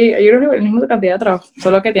 Y yo creo que es la misma cantidad de trabajo,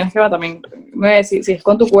 solo que tienes que también, si es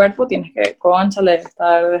con tu cuerpo, tienes que, cónchale,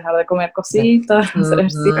 dejar de comer cositas, hacer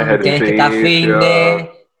ejercicio. Tienes que estar fitness.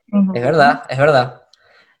 ejercicio, Es Ujú. verdad, es verdad.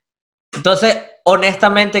 Entonces,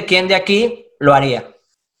 honestamente, ¿quién de aquí lo haría?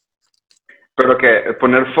 pero que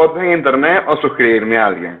poner fotos en internet o suscribirme a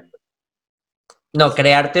alguien. No,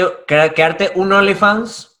 crearte un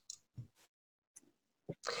OnlyFans.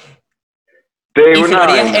 Te Y digo si una lo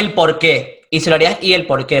harías, vaina, el por qué. Y si lo harías y el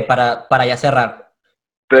por qué, para ya cerrar.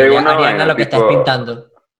 te Que digo ya una Ariana vaina, lo que está es tipo,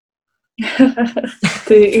 pintando.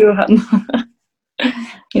 Estoy dibujando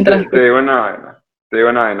mientras te escucho. digo una vaina, te digo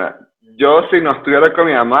una vaina. Yo si no estuviera con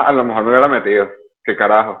mi mamá, a lo mejor me hubiera metido. ¿Qué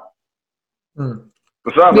carajo? Mm. O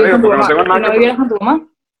sea, ¿Vives marico, con tu porque no mamá? tengo ¿Y si nada no que vivieras perder. con tu mamá?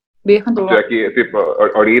 ¿Vives con tu Estoy mamá? aquí, tipo,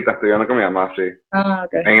 ahorita estoy viviendo con mi mamá, sí. Ah,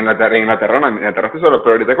 ok. En Inglaterra estoy solo,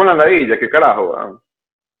 pero ahorita con la ladilla, ¿qué carajo, weón?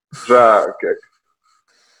 O sea, que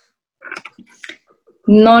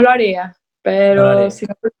No lo haría, No lo pero haría. sí,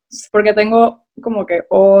 porque tengo como que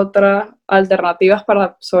otras alternativas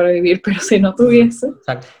para sobrevivir, pero si no tuviese,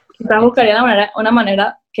 Exacto. quizás buscaría una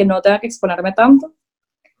manera que no tenga que exponerme tanto.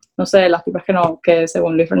 No sé, las tipas que no, que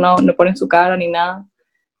según Luis no ponen su cara ni nada.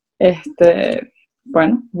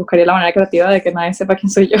 Bueno, buscaría la manera creativa de que nadie sepa quién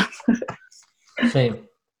soy yo. Sí.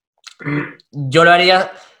 Yo lo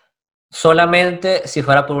haría solamente si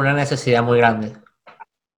fuera por una necesidad muy grande.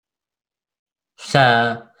 O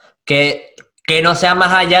sea, que no sea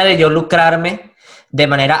más allá de yo lucrarme de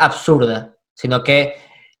manera absurda, sino que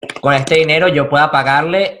con este dinero yo pueda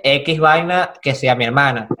pagarle X vaina que sea a mi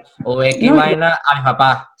hermana o X No, vaina a mi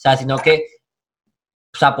papá. O sea, sino que,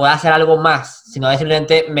 o sea, pueda hacer algo más, sino de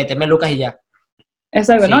simplemente meterme lucas y ya. es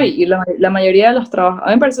algo, ¿no? Sí. Y la mayoría de los trabajos, a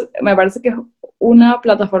mí me parece que es una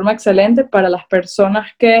plataforma excelente para las personas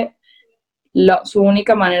que su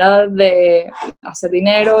única manera de hacer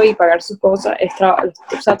dinero y pagar sus cosas es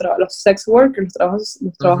los sex workers,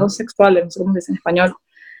 los trabajos Uh-huh. sexuales, no sé cómo se dice en español.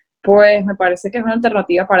 Pues me parece que es una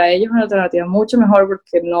alternativa para ellos, una alternativa mucho mejor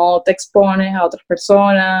porque no te expones a otras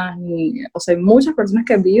personas, o sea, hay muchas personas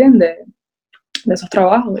que viven de esos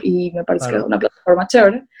trabajos y me parece que es Claro. una plataforma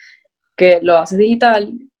chévere, que lo haces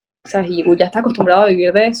digital, o sea, y ya estás acostumbrado a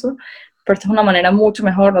vivir de eso, pero esta es una manera mucho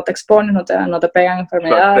mejor, no te expones, no te pegan o sea,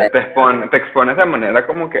 enfermedades. te expones de manera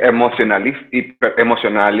como que emocional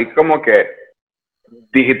y como que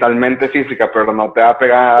digitalmente física, pero no te va a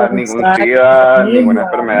pegar ningún Exacto, SIDA, ninguna mismo, un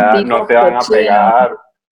enfermedad, no tipo te van a cochino, pegar.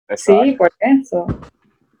 sí, Exacto. por eso.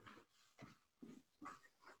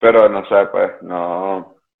 Pero no sé, pues,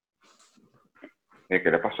 no. ¿Y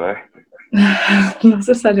qué le pasó a este? No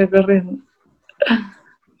se salió corriendo.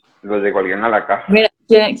 Lo llegó alguien a la casa. Mira,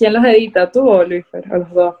 ¿quién los edita, tú o Luisfer? O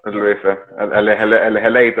los dos. Luis, él es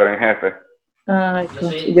el editor en jefe. Ay, Yo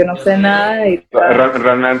coño, soy, yo no yo sé nada de soy,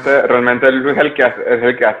 editar. Realmente Luis es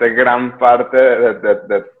el que hace gran parte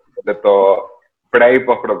de todo pre y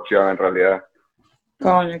postproducción en realidad.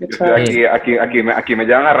 Coño, qué Yo estoy chévere. aquí me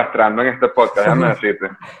llevan arrastrando en este podcast, déjame decirte.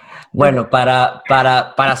 Bueno,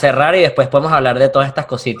 para cerrar y después podemos hablar de todas estas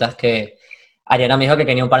cositas que Ariana me dijo que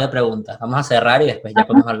tenía un par de preguntas. Vamos a cerrar y después ya Ajá,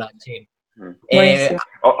 podemos hablar. Sí. Eh, buenísimo.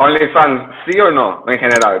 OnlyFans, ¿sí o no? En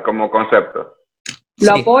general, como concepto.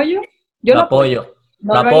 Lo sí, apoyo, yo lo lo apoyo. apoyo.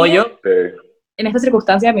 No Lo lo haría, apoyo, Sí, en esta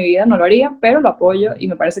circunstancia de mi vida no lo haría, pero lo apoyo y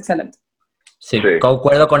me parece excelente. sí, sí,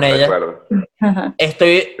 concuerdo con de ella. acuerdo, Ajá, Estoy,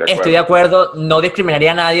 de estoy de acuerdo. acuerdo, no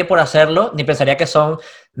discriminaría a nadie por hacerlo, ni pensaría que son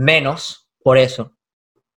menos por eso.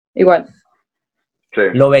 igual. Sí,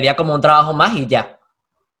 Lo vería como un trabajo más y ya.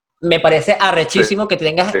 Me parece sí, arrechísimo que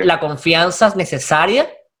tengas sí, la confianza necesaria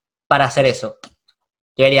para hacer eso.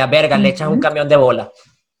 Yo diría, verga, le echas un Ujú. camión de bola.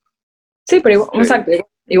 Sí, pero igual, sí, exacto,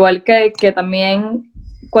 igual que también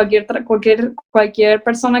cualquier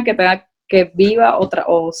persona que tenga que viva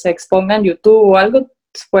o se exponga en YouTube o algo,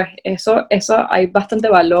 pues eso hay bastante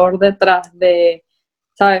valor detrás de,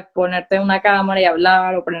 ¿sabes? Ponerte una cámara y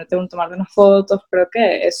hablar o tomarte unas fotos. Creo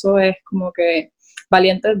que eso es como que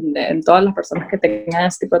valiente en todas las personas que tengan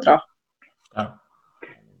ese tipo de trabajo. Claro,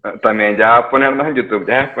 También ya ponernos en YouTube,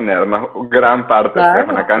 ya es ponernos gran parte, pues Claro.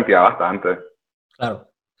 una cantidad bastante. claro.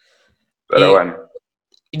 Pero bueno,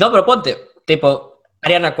 No, pero ponte, tipo,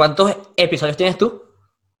 Ariana, ¿cuántos episodios tienes tú?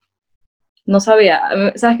 No sabía,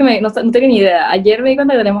 sabes que no tengo ni idea. Ayer me di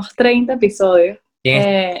cuenta que tenemos 30 episodios.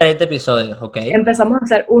 Tienes 30 episodios, ¿ok? Empezamos a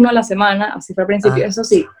hacer uno a la semana, así fue al principio. Ajá. Eso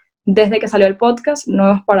sí, desde que salió el podcast no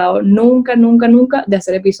hemos parado nunca, nunca, nunca de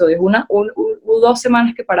hacer episodios. Hubo 2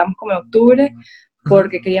 semanas que paramos como en octubre Ujú,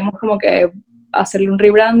 porque queríamos como que hacerle un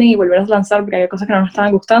rebranding y volver a lanzar porque había cosas que no nos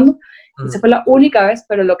estaban gustando. Esa ujú. fue la única vez,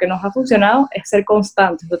 pero lo que nos ha funcionado es ser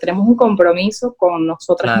constantes. Entonces, tenemos un compromiso con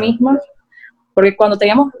nosotras Claro, mismas, porque cuando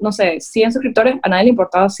teníamos, no sé, 100 suscriptores, a nadie le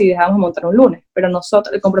importaba si dejábamos de montar un lunes, pero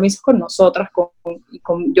el compromiso es con nosotras,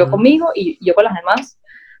 yo ujú, conmigo y yo con las demás,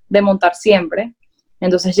 de montar siempre.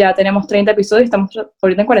 Entonces ya tenemos 30 episodios, estamos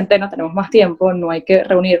ahorita en cuarentena, tenemos más tiempo, no hay que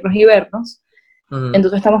reunirnos y vernos. ujú.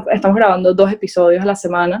 Entonces estamos grabando 2 episodios a la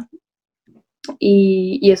semana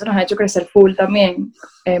y eso nos ha hecho crecer full también.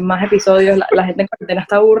 Más episodios, la gente en cuarentena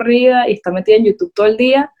está aburrida y está metida en YouTube todo el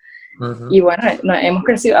día. Y bueno, hemos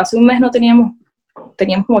crecido. Hace un mes no teníamos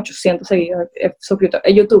como 800 seguidores, suscriptores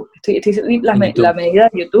en YouTube. Estoy la medida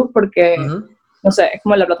de YouTube porque, no sé, es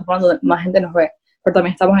como la plataforma donde más gente nos ve, pero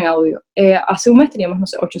también estamos en audio. Hace un mes teníamos, no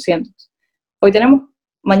sé, 800. Hoy tenemos,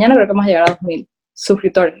 mañana creo que vamos a llegar a 2000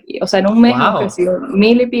 suscriptores. O sea, en un mes hemos crecido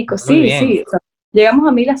 1000 y pico. Sí. O sea, llegamos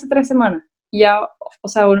a 1000 hace 3 semanas. Ya, o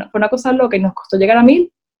sea, fue una cosa loca y nos costó llegar a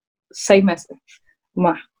 1000 6 meses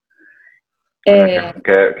más. Qué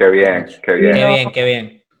bien. Qué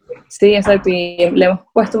bien. Sí, exacto, y le hemos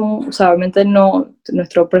puesto, o sea, obviamente no,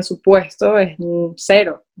 nuestro presupuesto es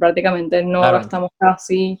 0, prácticamente no gastamos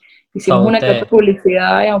casi, hicimos una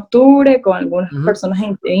publicidad en octubre con algunas personas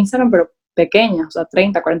en Instagram, pero pequeñas, o sea,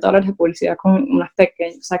 $30-40 de publicidad con unas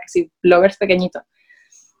pequeñas, o sea, que sí, bloggers pequeñitos,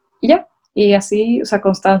 y ya, y así, o sea,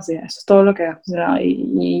 constancia, eso es todo lo que hago,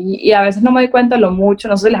 y a veces no me doy cuenta lo mucho,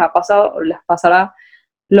 no sé si les ha pasado o les pasará,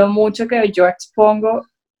 lo mucho que yo expongo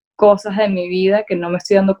cosas de mi vida que no me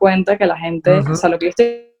estoy dando cuenta que la gente, o sea, lo que yo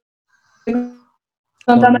estoy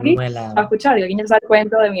contando aquí, a escuchar, y alguien ya sabe el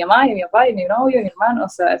cuento de mi mamá y mi papá y mi novio y mi hermano, o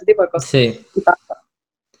sea, ese tipo de cosas. Sí.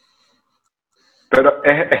 Pero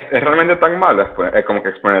 ¿es realmente tan malo después? Es como que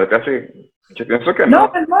exponerte así. Yo pienso que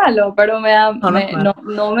no. No es malo, pero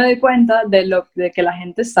no me doy cuenta de que la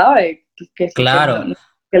gente sabe claro.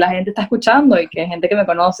 que la gente está escuchando y que hay gente que me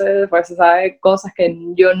conoce, pues sabe cosas que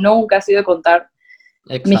yo nunca he sido contar.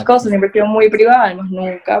 Exacto. Mis cosas siempre he sido muy privadas, además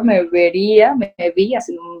nunca me vi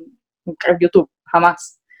haciendo un YouTube,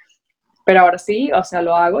 jamás. Pero ahora sí, o sea,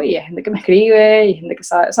 lo hago y hay gente que me escribe y gente que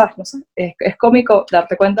sabe, ¿sabes? No sé, es cómico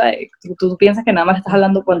darte cuenta de que tú piensas que nada más estás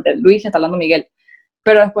hablando con Luis y está hablando Miguel,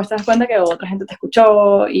 pero después te das cuenta que otra gente te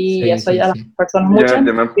escuchó y eso ya las personas muchas.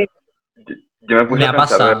 Yo me puse a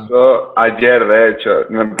pensar de eso ayer, de hecho,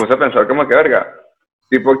 me puse a pensar como que, verga,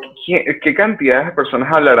 tipo, ¿qué cantidad de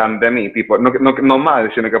personas hablarán de mí? Tipo, no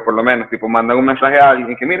mal, sino que por lo menos, tipo, mandan un mensaje a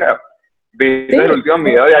alguien que, mira, ¿viste el último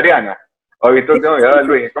video de Arianna? ¿O viste el último video de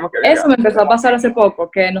Luis? ¿Cómo que eso me empezó a pasar hace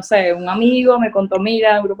poco, que, no sé, un amigo me contó,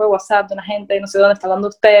 mira, un grupo de WhatsApp de una gente, no sé dónde está hablando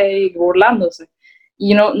usted, y burlándose.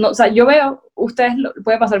 Y o sea, yo veo, ustedes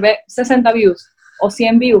puede pasar, ve 60 views o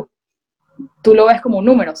 100 views, tú lo ves como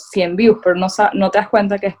números, 100 views, pero no te das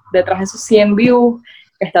cuenta que detrás de esos 100 views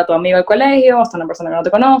está tu amigo del colegio, está una persona que no te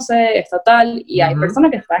conoce, está tal, y hay personas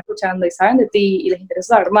que están escuchando y saben de ti y les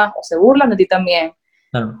interesa saber más, o se burlan de ti también.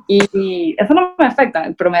 Claro. Y eso no me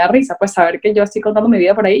afecta, pero me da risa, pues saber que yo estoy contando mi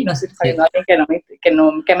vida por ahí y no estoy sabiendo a alguien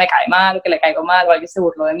que me cae mal, o que le caigo mal, o alguien se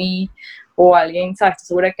burló de mí, o alguien, ¿sabes? Estoy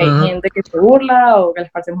segura que hay gente que se burla, o que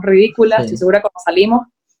les parecemos ridículas, estoy segura que cuando salimos,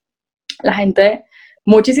 la gente,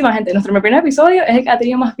 muchísima gente, nuestro primer episodio es el que ha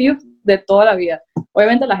tenido más views de toda la vida.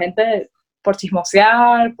 Obviamente la gente, por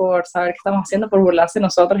chismosear, por saber qué estamos haciendo, por burlarse de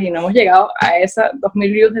nosotros, y no hemos llegado a esas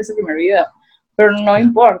 2000 views de ese primer video. Pero no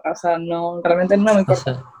importa, o sea, realmente no me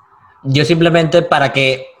importa. O sea, yo simplemente para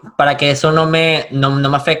que eso no me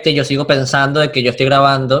afecte, yo sigo pensando de que yo estoy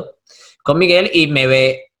grabando con Miguel y me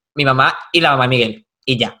ve mi mamá y la mamá de Miguel,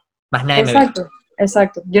 y ya, más nadie me ve.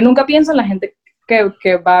 Exacto. Yo nunca pienso en la gente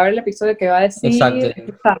que va a ver el episodio, que va a decir... Exacto.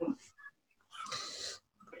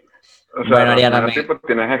 O sea, bueno, Arianna, tipo,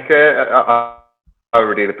 tienes que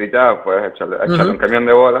abrirte y ya, puedes echarle un camión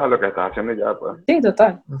de bolas a lo que estás haciendo y ya, pues. Sí,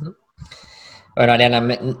 total. Bueno, Arianna,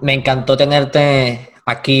 me encantó tenerte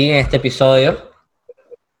aquí en este estoy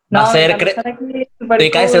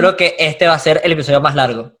casi seguro que este va a ser el episodio más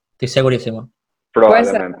largo, estoy segurísimo.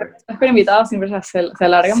 Probablemente. Los invitados siempre se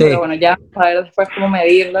alargan, pero bueno, ya a ver después cómo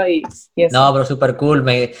medirlo y eso. No, pero súper cool,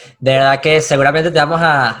 de verdad que seguramente te vamos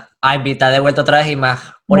a invitar de vuelta otra vez y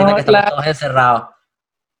más, ahorita que estamos todos encerrados.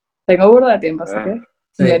 Tengo burro de tiempo, así que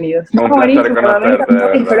bienvenidos. Un placer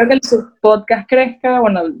conocerte, espero que su podcast crezca.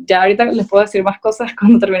 Bueno, ya ahorita les puedo decir más cosas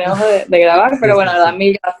cuando terminemos de grabar, pero bueno, a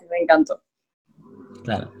mí gracias, me encantó.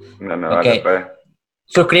 Claro. Vale, pues.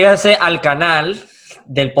 Suscríbanse al canal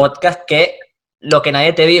del podcast, que lo que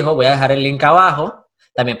nadie te dijo, voy a dejar el link abajo.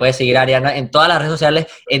 También puedes seguir a Arianna en todas las redes sociales,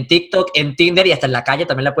 en TikTok, en Tinder y hasta en la calle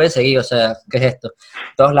también la puedes seguir. O sea, ¿qué es esto?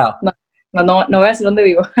 Todos lados. No voy a decir dónde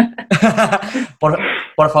vivo.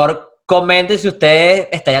 Por favor, comenten si ustedes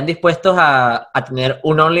estarían dispuestos a tener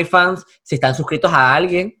un OnlyFans, si están suscritos a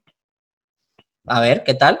alguien. A ver,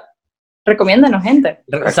 ¿qué tal? Recomiéndanos, gente.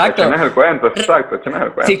 Exacto. Échenos el cuento.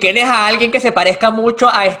 Si tienes a alguien que se parezca mucho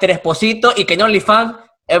a este Esposito y que no OnlyFans,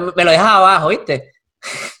 me lo dejas abajo, ¿viste?